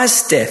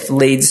Christ's death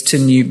leads to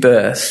new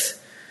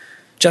birth.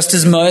 Just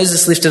as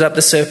Moses lifted up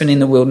the serpent in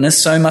the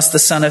wilderness, so must the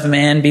Son of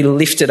Man be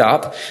lifted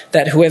up,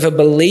 that whoever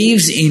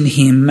believes in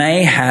him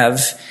may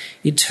have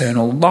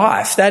eternal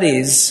life. That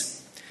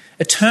is,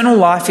 eternal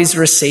life is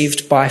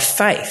received by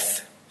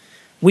faith.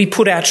 We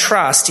put our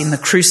trust in the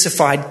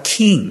crucified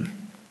King.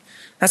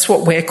 That's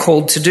what we're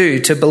called to do,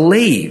 to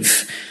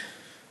believe.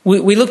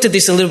 We looked at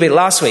this a little bit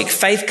last week.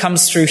 Faith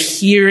comes through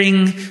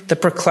hearing the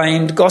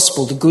proclaimed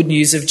gospel, the good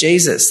news of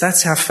Jesus.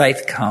 That's how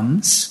faith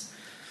comes.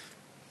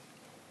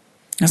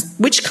 Now,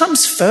 which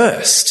comes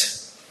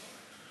first?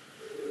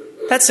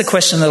 That's the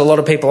question that a lot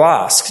of people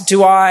ask.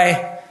 Do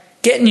I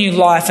get new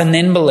life and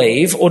then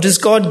believe, or does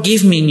God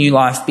give me new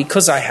life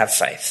because I have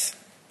faith?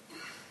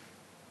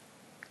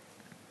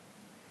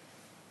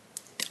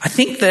 I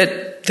think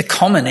that the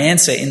common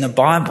answer in the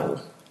Bible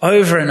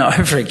over and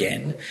over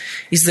again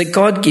is that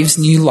God gives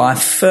new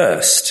life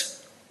first.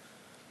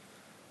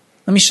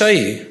 Let me show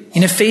you.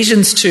 In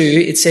Ephesians 2,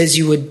 it says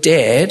you were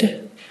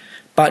dead,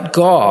 but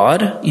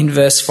God, in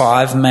verse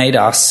 5, made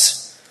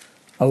us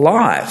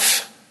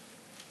alive.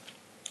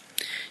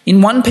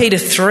 In 1 Peter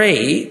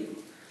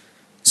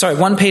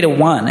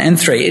 1 and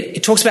 3,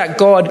 it talks about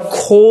God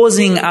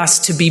causing us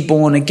to be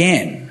born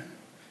again.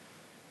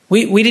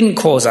 We didn't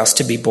cause us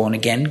to be born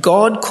again.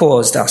 God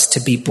caused us to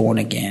be born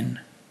again.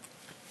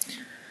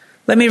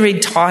 Let me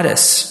read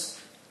Titus.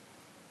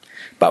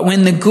 But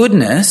when the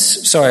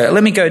goodness,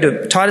 let me go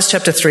to Titus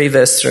chapter 3,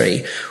 verse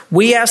 3.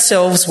 We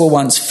ourselves were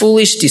once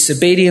foolish,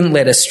 disobedient,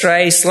 led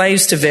astray,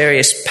 slaves to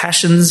various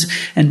passions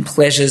and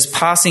pleasures,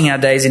 passing our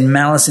days in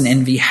malice and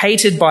envy,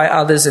 hated by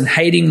others and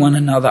hating one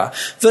another.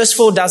 Verse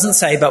 4 doesn't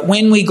say, but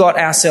when we got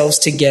ourselves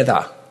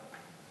together.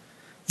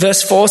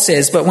 Verse 4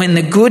 says, but when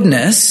the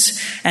goodness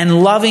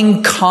and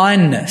loving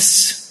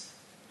kindness.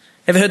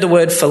 Ever heard the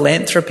word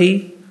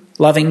philanthropy?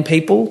 Loving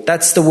people?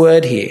 That's the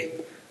word here.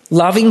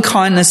 Loving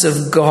kindness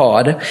of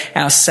God,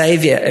 our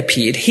Saviour,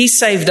 appeared. He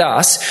saved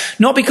us,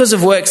 not because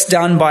of works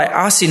done by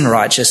us in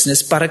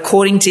righteousness, but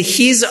according to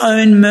his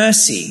own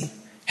mercy.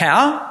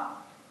 How?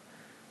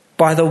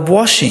 By the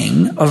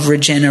washing of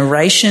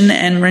regeneration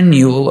and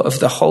renewal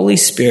of the Holy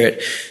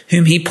Spirit,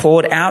 whom he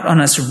poured out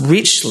on us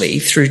richly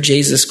through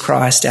Jesus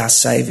Christ, our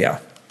Saviour.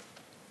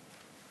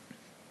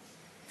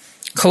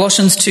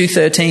 Colossians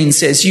 2:13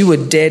 says, "You were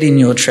dead in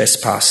your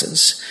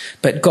trespasses,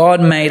 but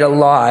God made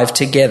alive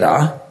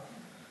together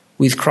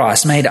with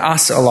Christ," made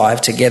us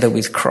alive together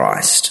with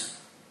Christ.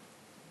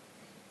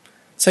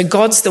 So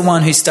God's the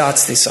one who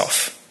starts this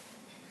off.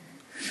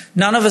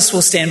 None of us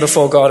will stand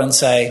before God and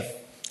say,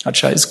 "I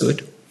chose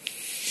good."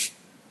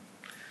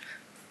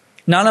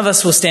 None of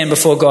us will stand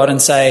before God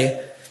and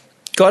say,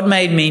 "God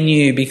made me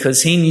new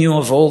because he knew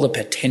of all the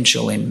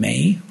potential in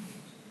me."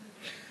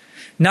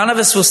 None of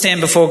us will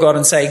stand before God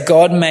and say,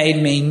 "God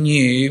made me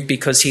new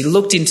because he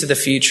looked into the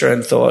future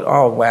and thought,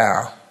 oh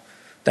wow,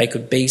 they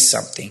could be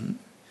something."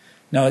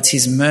 No, it's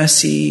his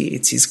mercy,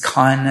 it's his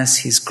kindness,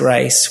 his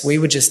grace. We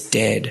were just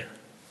dead.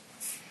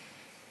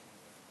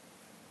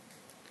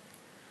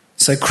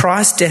 So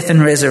Christ's death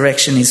and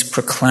resurrection is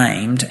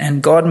proclaimed,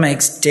 and God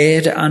makes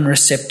dead,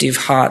 unreceptive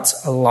hearts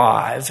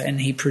alive,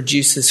 and he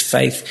produces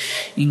faith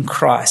in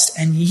Christ.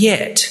 And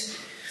yet,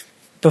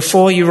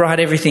 before you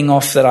write everything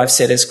off that I've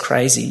said as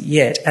crazy,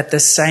 yet at the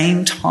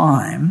same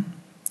time,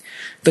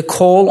 the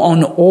call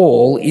on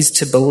all is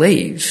to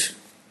believe.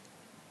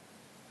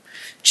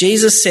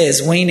 Jesus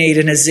says we need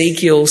an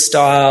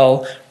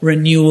Ezekiel-style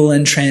renewal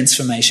and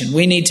transformation.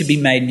 We need to be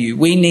made new.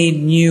 We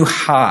need new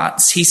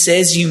hearts. He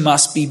says you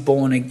must be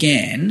born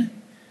again.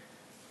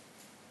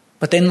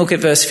 But then look at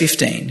verse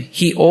 15.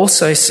 He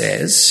also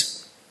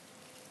says,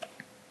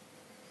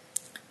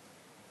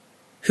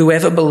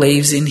 whoever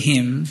believes in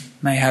him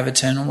may have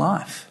eternal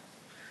life.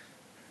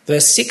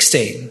 Verse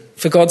 16,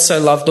 for God so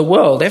loved the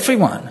world,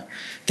 everyone,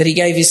 that he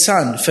gave his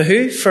son. For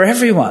who? For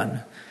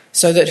everyone.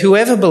 So that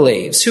whoever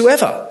believes,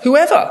 whoever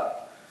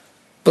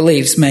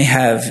believes may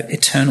have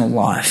eternal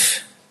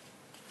life.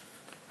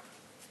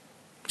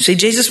 See,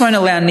 Jesus won't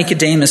allow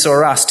Nicodemus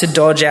or us to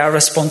dodge our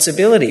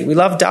responsibility. We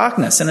love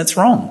darkness and it's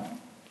wrong.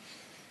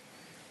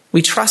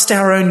 We trust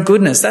our own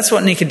goodness. That's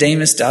what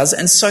Nicodemus does,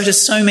 and so do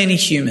so many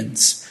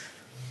humans.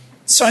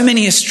 So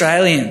many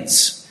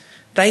Australians.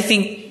 They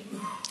think,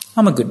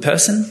 I'm a good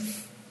person.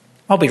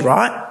 I'll be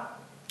right.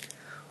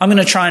 I'm going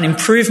to try and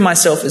improve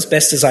myself as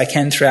best as I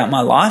can throughout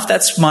my life.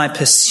 That's my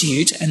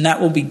pursuit, and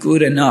that will be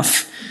good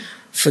enough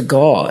for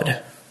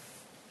God.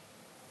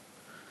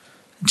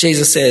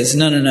 Jesus says,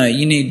 no,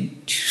 you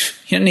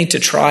don't need to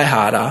try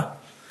harder.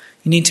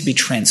 You need to be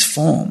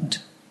transformed.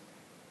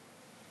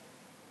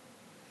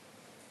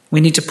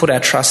 We need to put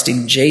our trust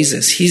in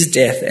Jesus, his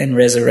death and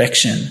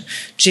resurrection.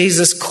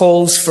 Jesus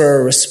calls for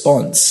a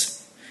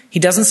response. He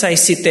doesn't say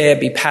sit there,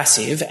 be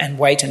passive and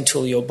wait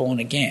until you're born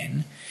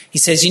again. He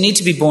says you need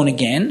to be born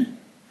again.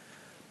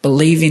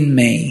 Believe in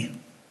me.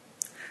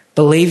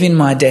 Believe in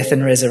my death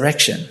and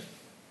resurrection.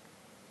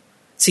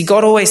 See,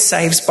 God always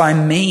saves by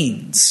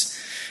means.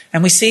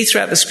 And we see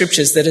throughout the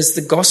scriptures that as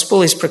the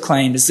gospel is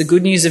proclaimed, as the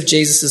good news of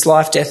Jesus'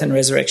 life, death and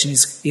resurrection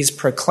is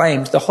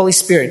proclaimed, the Holy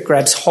Spirit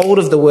grabs hold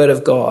of the word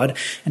of God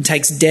and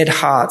takes dead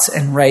hearts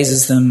and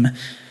raises them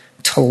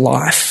to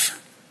life.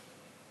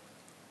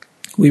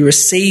 We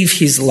receive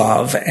his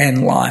love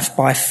and life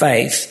by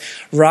faith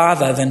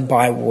rather than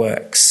by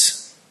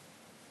works.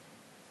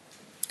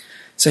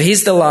 So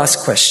here's the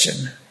last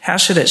question. How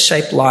should it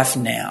shape life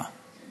now?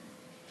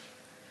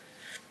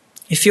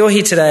 If you're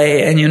here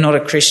today and you're not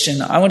a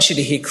Christian, I want you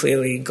to hear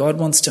clearly, God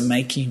wants to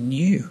make you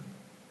new.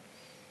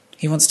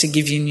 He wants to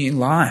give you new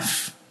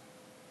life.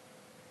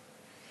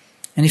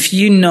 And if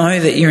you know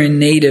that you're in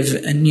need of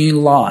a new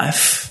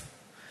life,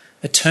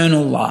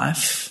 eternal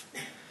life,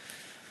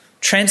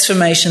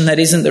 transformation that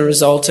isn't the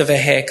result of a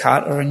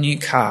haircut or a new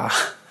car,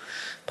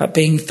 but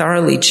being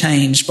thoroughly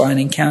changed by an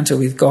encounter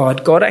with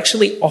God, God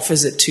actually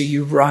offers it to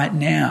you right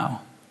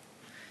now.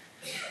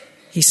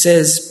 He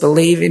says,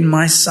 believe in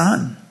my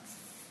son.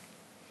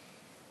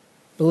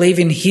 Believe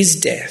in his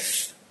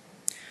death.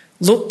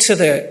 Look to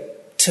the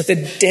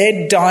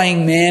dead,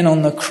 dying man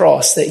on the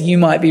cross that you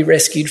might be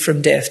rescued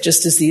from death,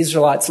 just as the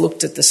Israelites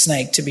looked at the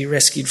snake to be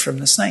rescued from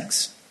the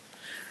snakes.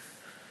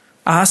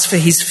 Ask for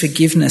his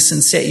forgiveness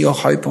and set your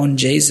hope on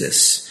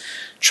Jesus.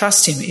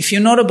 Trust him. If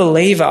you're not a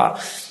believer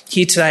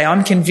here today,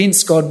 I'm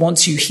convinced God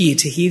wants you here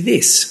to hear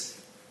this.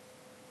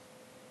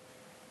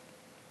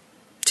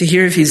 To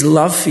hear of his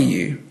love for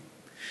you.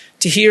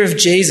 To hear of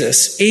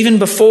Jesus, even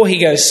before he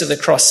goes to the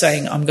cross,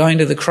 saying, I'm going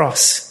to the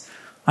cross.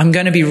 I'm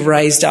going to be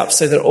raised up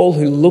so that all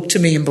who look to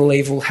me and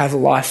believe will have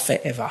life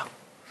forever.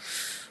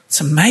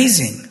 It's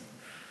amazing.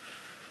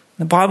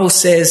 The Bible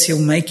says he'll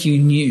make you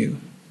new.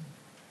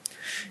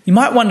 You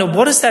might wonder,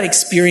 what does that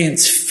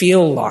experience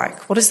feel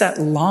like? What is that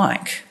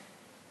like?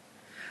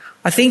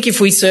 I think if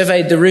we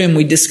surveyed the room,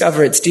 we'd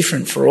discover it's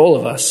different for all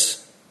of us.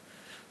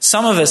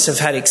 Some of us have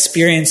had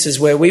experiences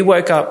where we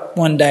woke up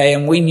one day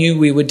and we knew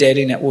we were dead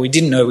in it. Well, we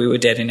didn't know we were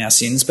dead in our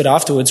sins, but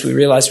afterwards we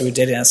realised we were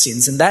dead in our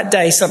sins. And that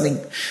day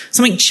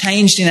something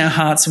changed in our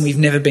hearts and we've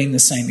never been the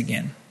same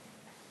again.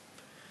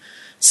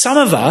 Some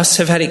of us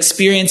have had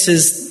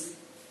experiences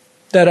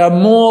that are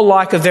more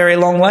like a very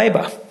long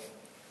labour.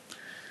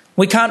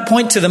 We can't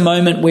point to the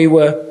moment we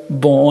were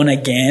born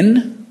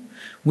again.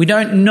 We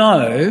don't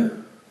know.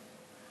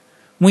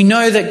 We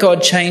know that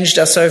God changed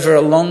us over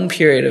a long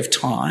period of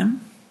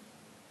time.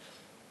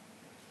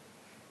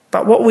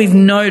 But what we've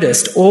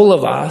noticed, all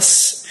of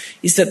us,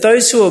 is that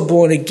those who are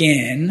born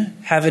again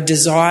have a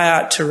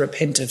desire to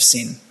repent of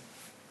sin.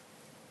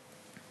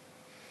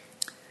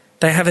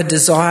 They have a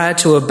desire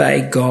to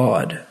obey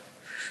God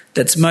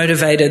that's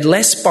motivated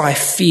less by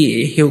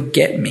fear, he'll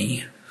get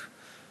me.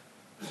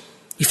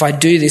 If I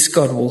do this,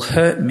 God will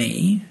hurt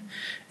me.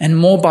 And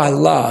more by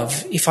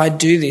love, if I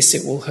do this,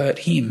 it will hurt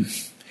him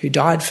who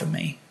died for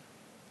me.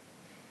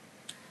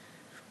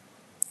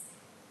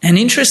 And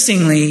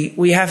interestingly,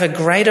 we have a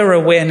greater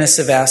awareness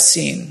of our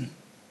sin.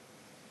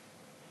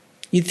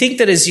 You'd think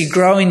that as you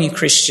grow in your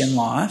Christian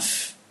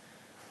life,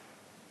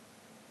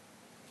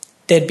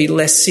 there'd be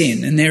less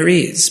sin, and there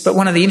is. But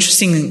one of the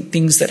interesting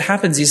things that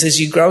happens is as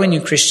you grow in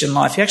your Christian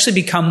life, you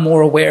actually become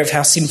more aware of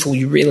how sinful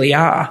you really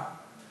are.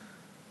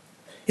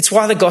 It's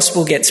why the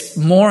gospel gets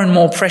more and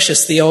more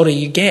precious the older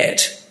you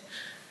get.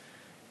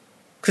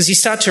 Because you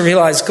start to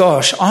realise,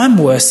 gosh, I'm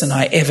worse than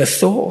I ever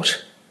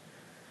thought.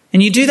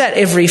 And you do that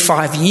every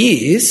 5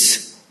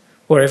 years,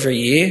 or every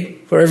year,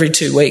 or every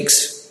 2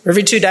 weeks, or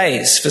every 2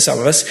 days for some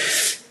of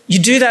us. You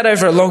do that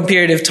over a long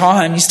period of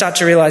time, you start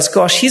to realise,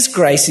 gosh, his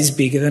grace is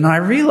bigger than I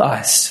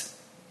realised.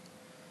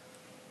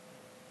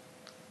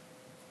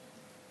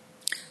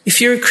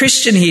 If you're a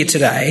Christian here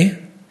today,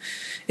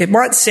 it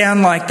might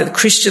sound like the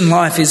Christian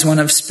life is one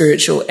of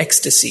spiritual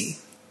ecstasy.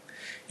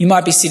 You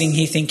might be sitting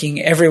here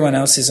thinking everyone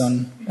else is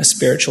on a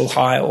spiritual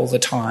high all the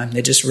time.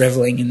 They're just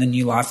reveling in the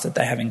new life that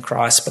they have in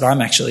Christ, but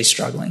I'm actually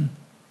struggling.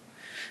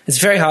 It's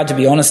very hard to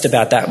be honest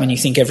about that when you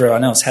think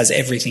everyone else has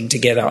everything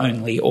together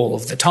only all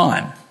of the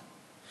time.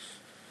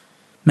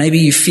 Maybe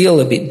you feel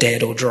a bit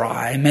dead or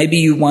dry. Maybe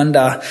you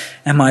wonder,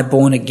 am I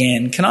born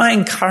again? Can I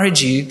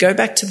encourage you, go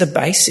back to the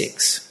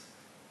basics.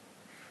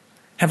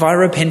 Have I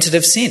repented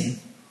of sin?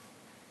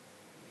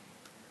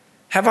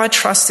 Have I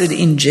trusted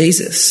in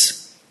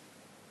Jesus?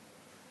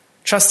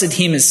 Trusted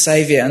him as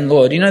Saviour and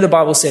Lord? You know the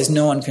Bible says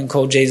no one can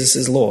call Jesus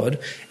as Lord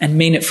and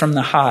mean it from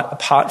the heart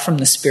apart from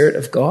the Spirit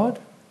of God.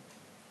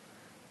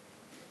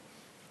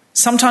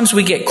 Sometimes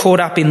we get caught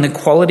up in the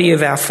quality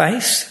of our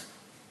faith.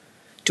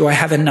 Do I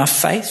have enough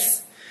faith?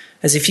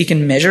 As if you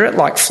can measure it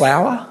like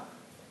flour.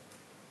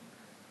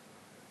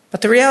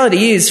 But the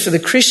reality is, for the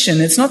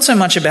Christian, it's not so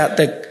much about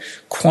the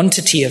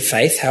quantity of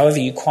faith, however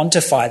you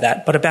quantify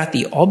that, but about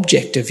the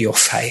object of your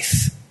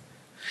faith.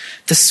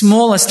 The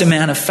smallest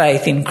amount of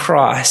faith in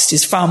Christ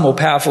is far more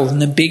powerful than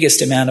the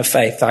biggest amount of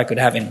faith I could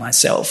have in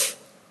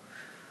myself.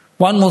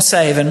 One will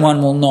save and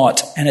one will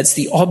not, and it's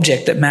the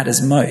object that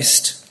matters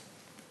most.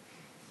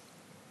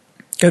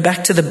 Go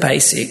back to the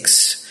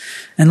basics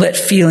and let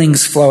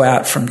feelings flow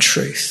out from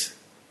truth.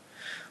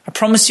 I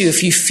promise you,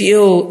 if you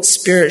feel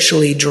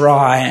spiritually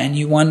dry and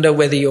you wonder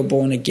whether you're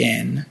born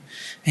again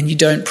and you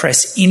don't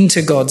press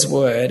into God's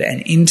word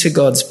and into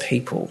God's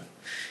people,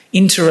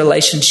 into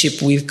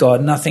relationship with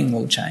God, nothing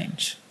will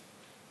change.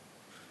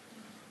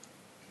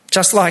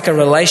 Just like a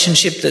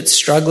relationship that's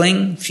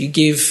struggling, if you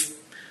give,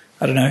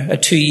 a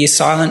 2-year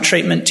silent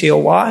treatment to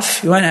your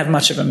wife, you won't have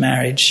much of a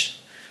marriage.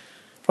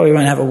 Probably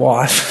won't have a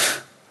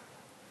wife.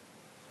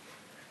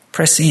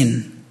 Press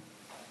in.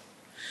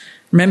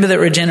 Remember that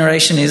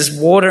regeneration is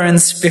water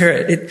and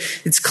spirit.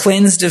 It's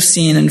cleansed of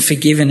sin and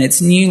forgiven. It's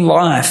new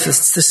life.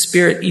 It's the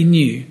Spirit in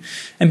you.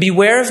 And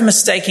beware of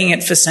mistaking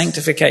it for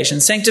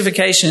sanctification.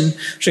 Sanctification,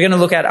 which we're going to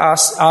look at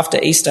after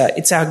Easter,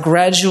 it's our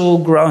gradual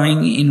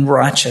growing in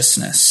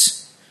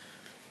righteousness.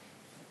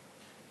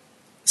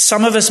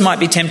 Some of us might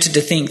be tempted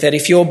to think that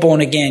if you're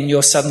born again,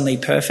 you're suddenly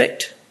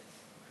perfect.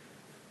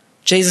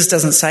 Jesus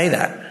doesn't say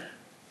that.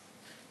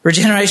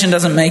 Regeneration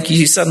doesn't make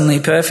you suddenly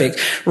perfect.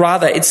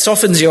 Rather, it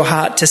softens your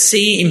heart to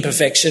see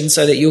imperfection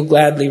so that you'll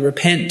gladly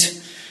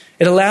repent.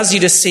 It allows you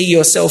to see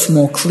yourself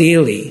more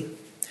clearly.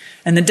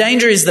 And the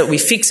danger is that we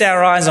fix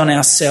our eyes on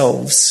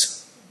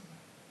ourselves.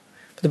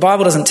 But the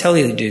Bible doesn't tell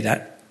you to do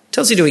that. It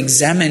tells you to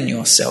examine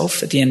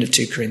yourself at the end of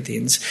 2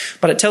 Corinthians.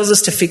 But it tells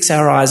us to fix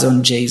our eyes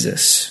on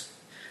Jesus,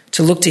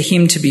 to look to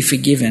him to be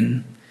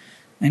forgiven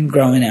and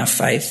grow in our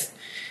faith.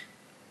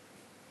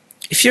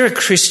 If you're a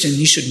Christian,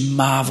 you should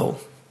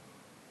marvel.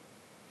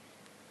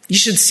 You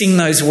should sing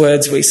those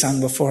words we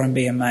sung before and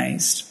be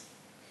amazed.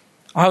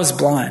 I was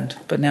blind,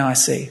 but now I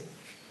see.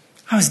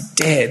 I was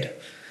dead,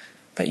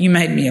 but you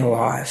made me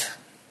alive.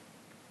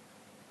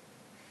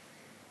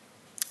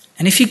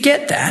 And if you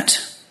get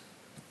that,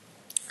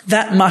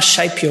 that must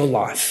shape your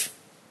life.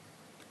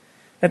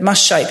 It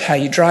must shape how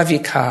you drive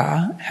your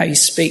car, how you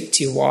speak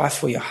to your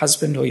wife or your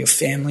husband or your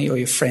family or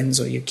your friends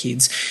or your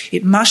kids.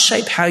 It must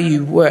shape how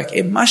you work.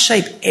 It must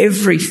shape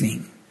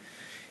everything.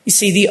 You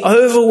see, the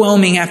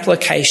overwhelming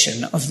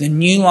application of the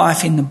new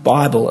life in the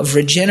Bible, of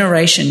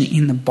regeneration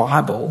in the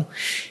Bible,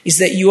 is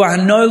that you are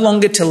no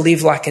longer to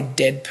live like a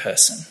dead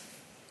person.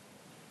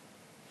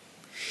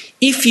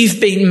 If you've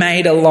been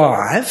made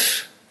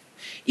alive,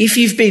 if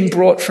you've been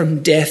brought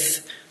from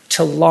death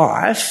to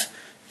life,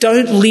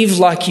 don't live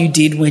like you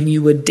did when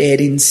you were dead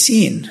in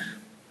sin.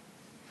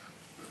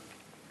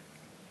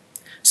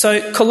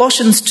 So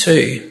Colossians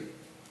 2,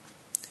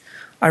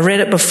 I read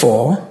it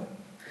before.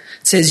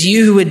 It says,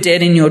 you who were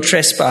dead in your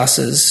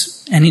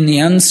trespasses and in the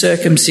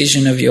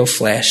uncircumcision of your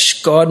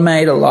flesh, God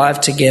made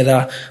alive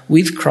together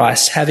with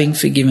Christ, having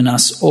forgiven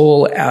us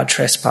all our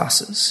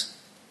trespasses.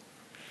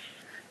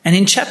 And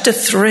in chapter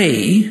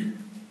 3,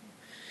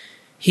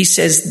 he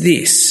says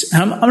this.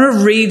 And I'm going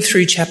to read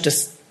through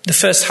the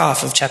first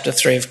half of chapter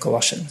 3 of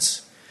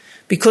Colossians,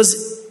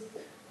 because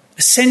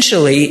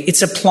essentially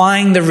it's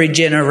applying the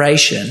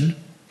regeneration,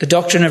 the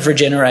doctrine of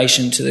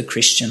regeneration, to the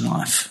Christian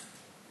life.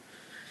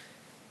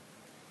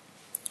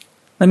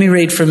 Let me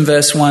read from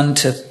verse 1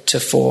 to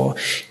 4.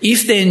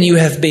 If then you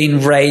have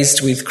been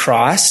raised with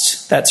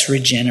Christ, that's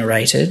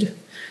regenerated,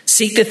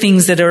 seek the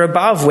things that are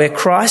above, where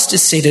Christ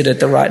is seated at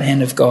the right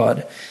hand of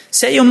God.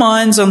 Set your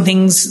minds on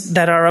things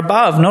that are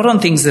above, not on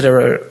things that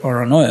are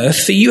on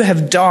earth, for you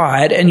have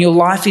died and your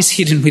life is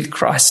hidden with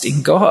Christ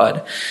in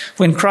God.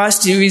 When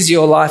Christ, who is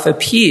your life,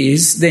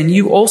 appears, then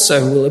you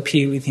also will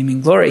appear with him in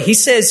glory. He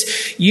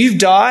says, you've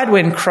died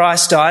when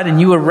Christ died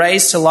and you were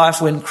raised to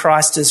life when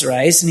Christ is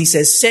raised. And he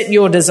says, set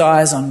your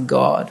desires on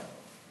God.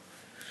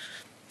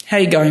 How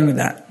are you going with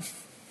that?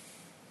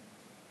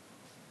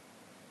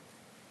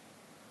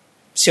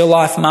 Is your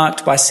life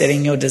marked by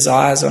setting your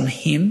desires on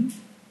him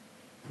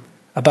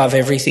above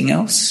everything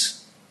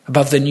else?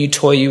 Above the new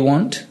toy you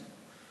want,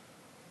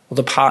 or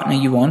the partner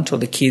you want, or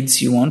the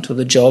kids you want, or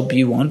the job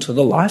you want, or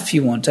the life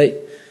you want?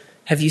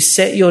 Have you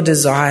set your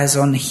desires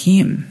on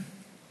him?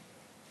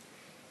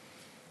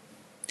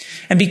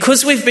 And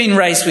because we've been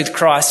raised with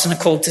Christ and are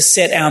called to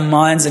set our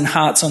minds and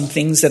hearts on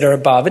things that are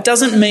above, it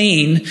doesn't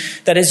mean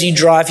that as you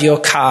drive your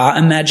car,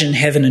 imagine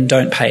heaven and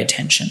don't pay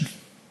attention.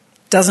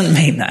 It doesn't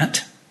mean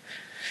that.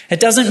 It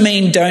doesn't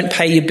mean don't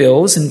pay your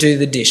bills and do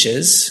the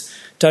dishes,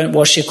 don't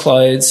wash your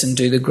clothes and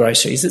do the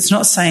groceries. It's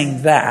not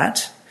saying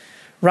that.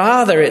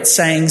 Rather, it's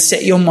saying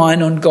set your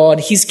mind on God,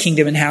 his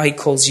kingdom, and how he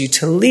calls you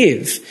to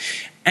live.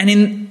 And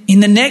in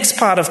the next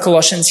part of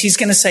Colossians, he's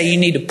going to say you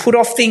need to put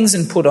off things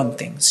and put on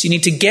things. You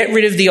need to get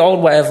rid of the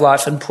old way of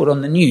life and put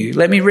on the new.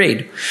 Let me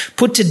read.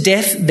 Put to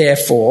death,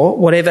 therefore,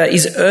 whatever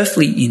is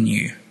earthly in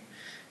you: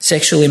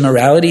 sexual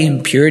immorality,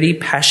 impurity,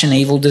 passion,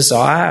 evil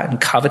desire,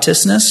 and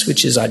covetousness,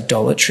 which is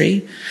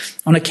idolatry.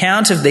 On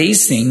account of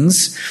these,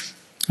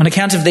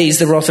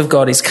 the wrath of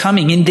God is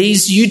coming. In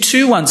these you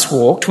too once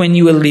walked when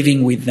you were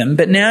living with them,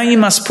 but now you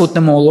must put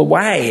them all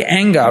away: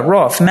 anger,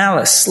 wrath,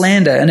 malice,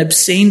 slander, and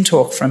obscene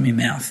talk from your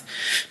mouth.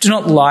 Do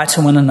not lie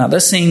to one another,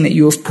 seeing that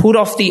you have put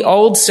off the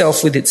old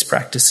self with its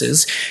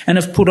practices and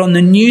have put on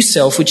the new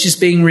self, which is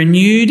being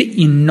renewed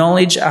in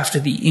knowledge after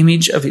the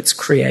image of its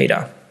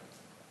creator.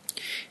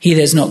 Here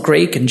there's not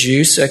Greek and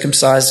Jew,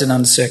 circumcised and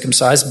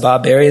uncircumcised,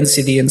 barbarian,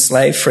 Scythian,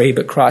 slave, free,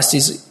 but Christ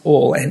is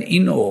all and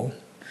in all.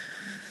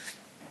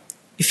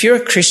 If you're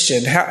a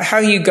Christian, how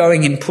are you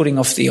going in putting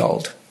off the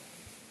old?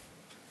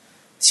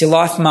 Is your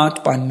life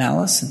marked by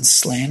malice and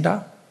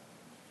slander?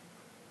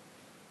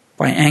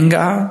 By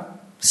anger,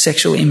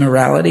 sexual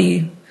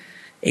immorality,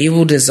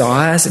 evil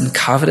desires and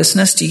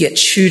covetousness? Do you get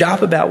chewed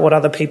up about what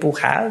other people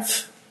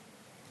have?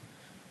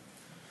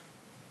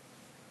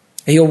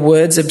 Are your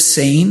words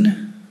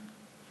obscene?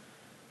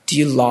 Do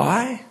you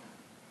lie?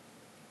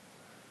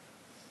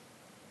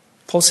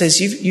 Paul says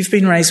you've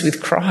been raised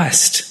with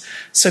Christ,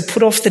 so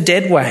put off the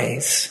dead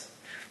ways.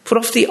 Put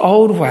off the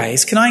old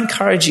ways. Can I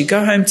encourage you,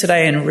 go home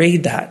today and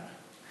read that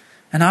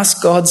and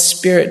ask God's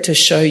Spirit to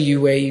show you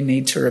where you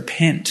need to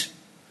repent.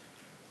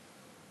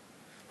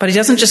 But he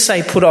doesn't just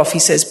say put off, he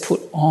says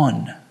put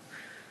on.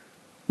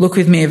 Look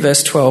with me at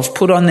verse 12.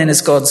 Put on then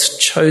as God's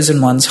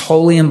chosen ones,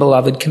 holy and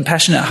beloved,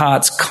 compassionate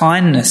hearts,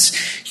 kindness,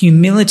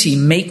 humility,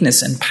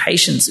 meekness, and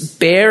patience,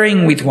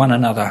 bearing with one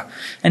another.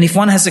 And if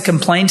one has a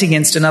complaint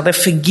against another,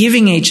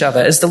 forgiving each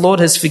other, as the Lord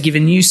has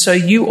forgiven you, so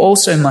you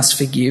also must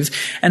forgive.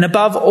 And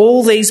above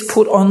all these,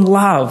 put on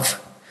love,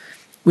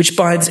 which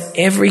binds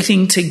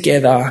everything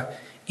together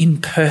in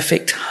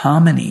perfect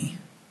harmony.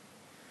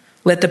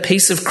 Let the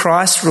peace of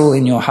Christ rule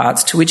in your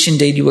hearts, to which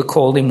indeed you were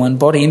called in one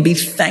body, and be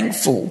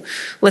thankful.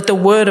 Let the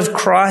word of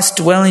Christ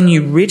dwell in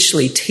you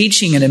richly,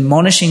 teaching and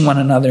admonishing one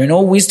another in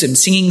all wisdom,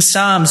 singing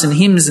psalms and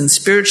hymns and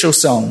spiritual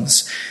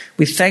songs,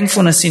 with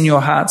thankfulness in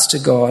your hearts to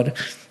God.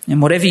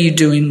 And whatever you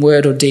do in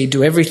word or deed,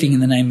 do everything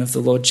in the name of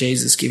the Lord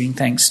Jesus, giving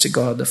thanks to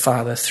God the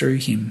Father through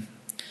him.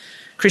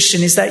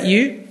 Christian, is that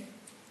you?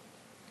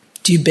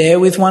 Do you bear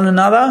with one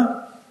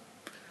another,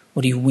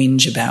 or do you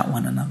whinge about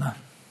one another?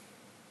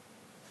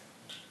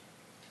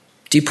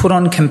 Do you put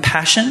on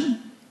compassion,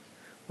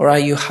 or are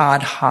you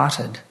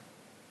hard-hearted?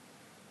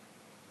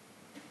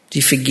 Do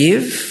you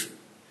forgive?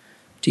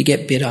 Do you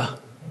get bitter?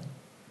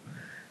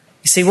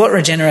 You see, what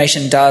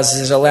regeneration does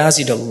is it allows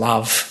you to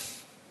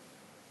love.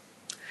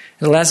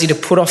 It allows you to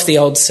put off the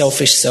old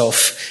selfish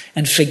self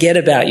and forget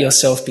about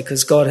yourself,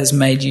 because God has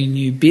made you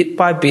new. Bit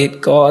by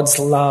bit, God's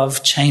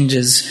love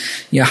changes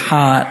your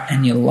heart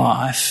and your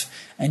life.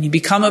 And you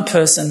become a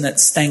person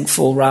that's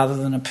thankful rather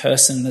than a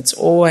person that's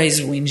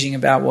always whinging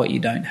about what you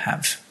don't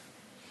have.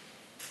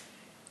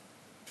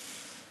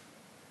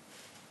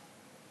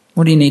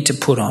 What do you need to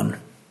put on?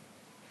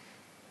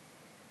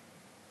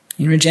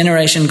 In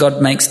regeneration, God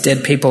makes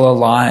dead people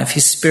alive.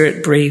 His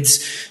Spirit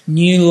breathes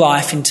new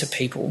life into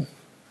people.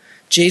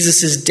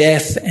 Jesus'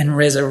 death and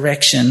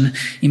resurrection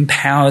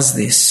empowers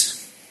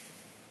this.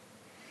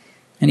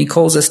 And he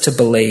calls us to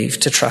believe,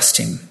 to trust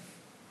him.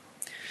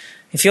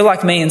 If you're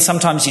like me and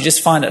sometimes you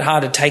just find it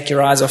hard to take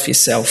your eyes off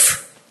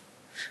yourself,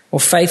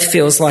 or faith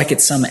feels like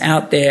it's some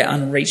out there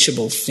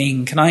unreachable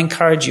thing, can I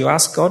encourage you,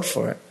 ask God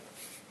for it.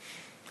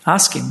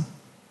 Ask him.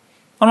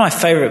 One of my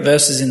favourite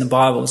verses in the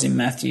Bible is in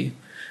Matthew,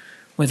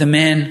 where the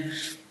man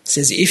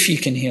says, if you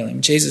can heal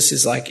him. Jesus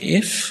is like,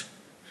 if?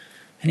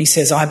 And he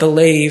says, I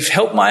believe,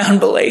 help my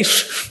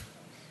unbelief.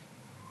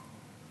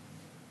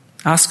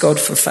 Ask God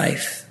for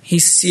faith.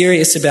 He's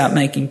serious about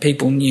making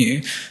people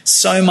new,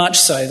 so much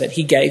so that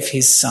he gave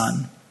his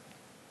son.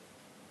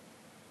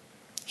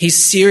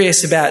 He's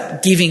serious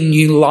about giving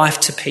new life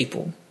to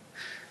people,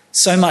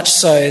 so much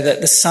so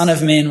that the Son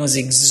of Man was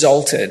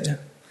exalted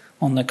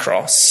on the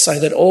cross, so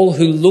that all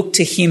who look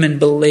to him and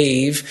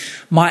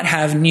believe might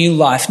have new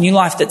life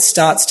that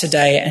starts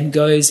today and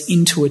goes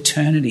into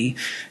eternity.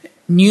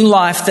 New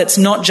life that's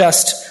not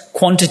just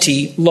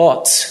quantity,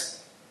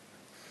 lots,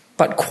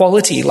 but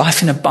quality,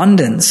 life in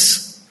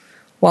abundance,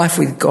 life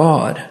with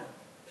God.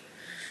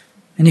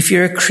 And if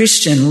you're a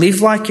Christian,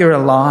 live like you're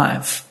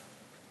alive.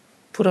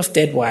 Put off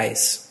dead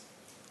ways.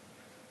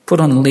 Put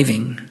on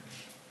living.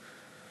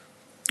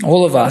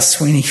 All of us,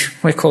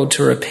 we're called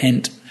to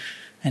repent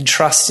and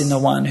trust in the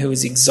one who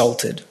is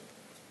exalted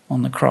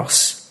on the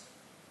cross.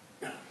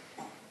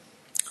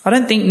 I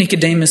don't think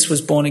Nicodemus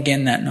was born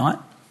again that night.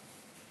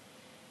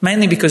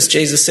 Mainly because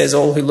Jesus says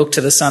all who look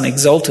to the Son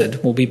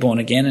exalted will be born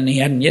again, and he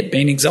hadn't yet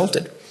been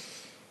exalted.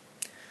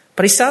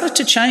 But he started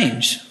to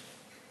change.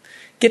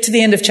 Get to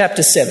the end of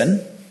chapter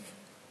 7,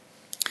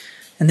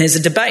 and there's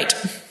a debate.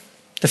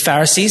 The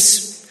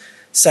Pharisees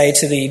say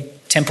to the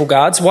temple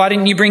guards, why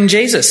didn't you bring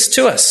Jesus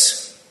to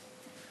us?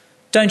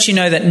 Don't you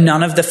know that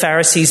none of the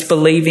Pharisees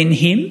believe in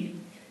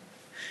him?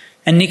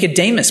 And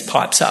Nicodemus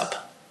pipes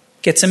up,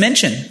 gets a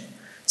mention,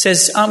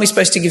 says, aren't we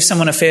supposed to give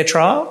someone a fair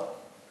trial?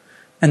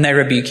 And they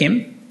rebuke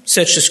him.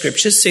 Search the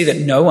scriptures, see that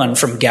no one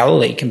from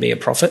Galilee can be a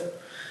prophet.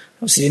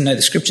 Obviously didn't know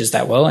the scriptures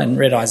that well and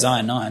read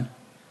Isaiah 9.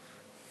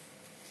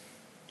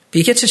 But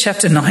you get to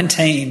chapter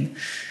 19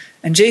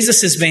 and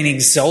Jesus has been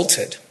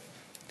exalted.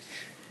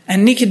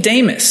 And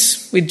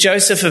Nicodemus, with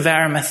Joseph of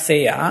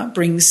Arimathea,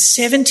 brings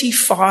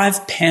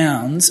 75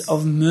 pounds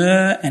of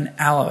myrrh and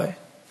aloe.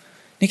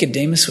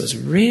 Nicodemus was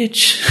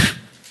rich.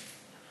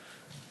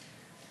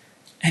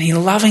 And he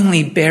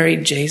lovingly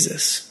buried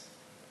Jesus.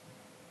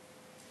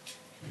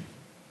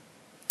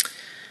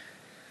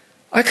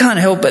 I can't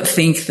help but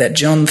think that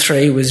John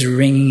 3 was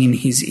ringing in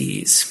his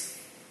ears.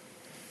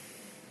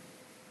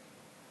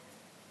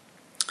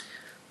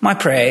 My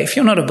prayer, if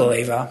you're not a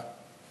believer,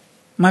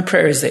 my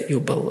prayer is that you'll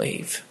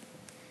believe,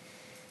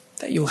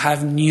 that you'll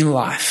have new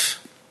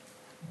life,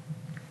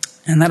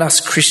 and that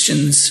us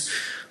Christians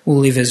will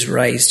live as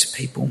raised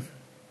people.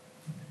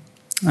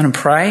 I'm going to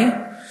pray,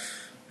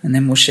 and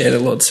then we'll share the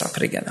Lord's Supper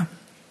together.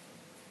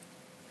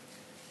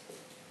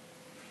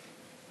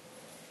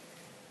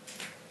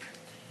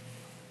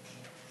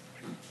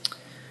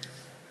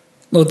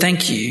 Lord,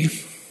 thank you.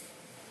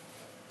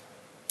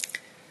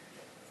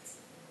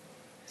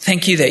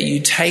 Thank you that you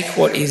take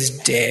what is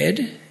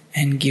dead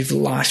and give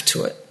life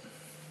to it.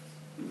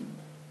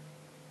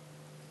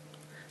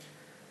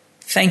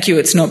 Thank you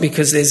it's not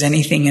because there's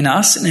anything in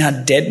us and our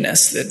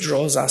deadness that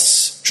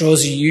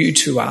draws you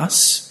to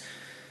us,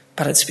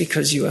 but it's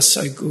because you are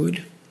so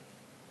good.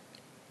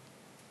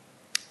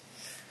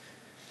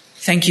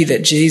 Thank you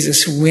that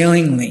Jesus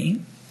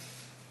willingly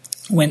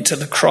went to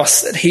the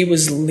cross, that he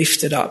was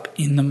lifted up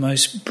in the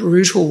most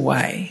brutal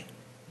way,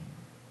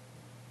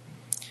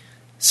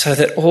 so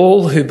that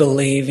all who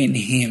believe in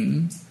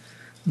him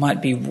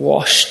might be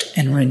washed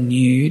and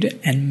renewed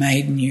and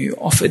made new,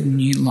 offered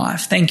new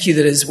life. Thank you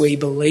that as we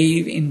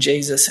believe in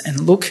Jesus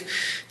and look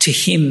to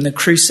him, the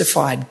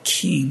crucified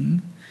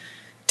King,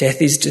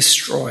 death is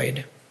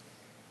destroyed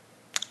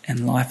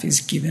and life is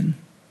given.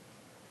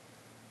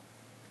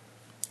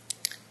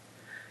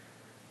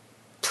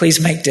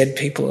 Please make dead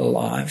people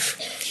alive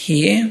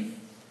here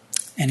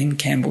and in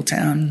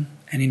Campbelltown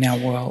and in our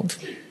world.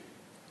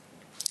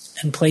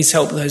 And please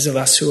help those of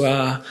us who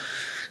are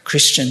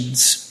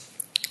Christians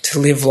to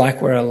live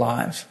like we're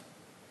alive,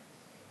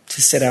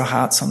 to set our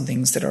hearts on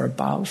things that are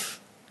above,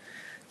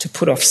 to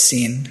put off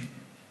sin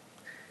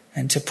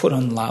and to put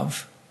on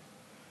love.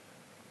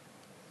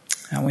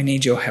 And we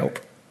need your help.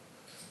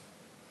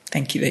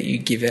 Thank you that you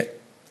give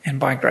it, and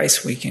by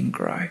grace we can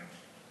grow.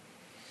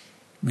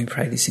 We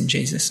pray this in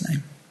Jesus'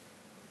 name.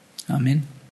 Amen.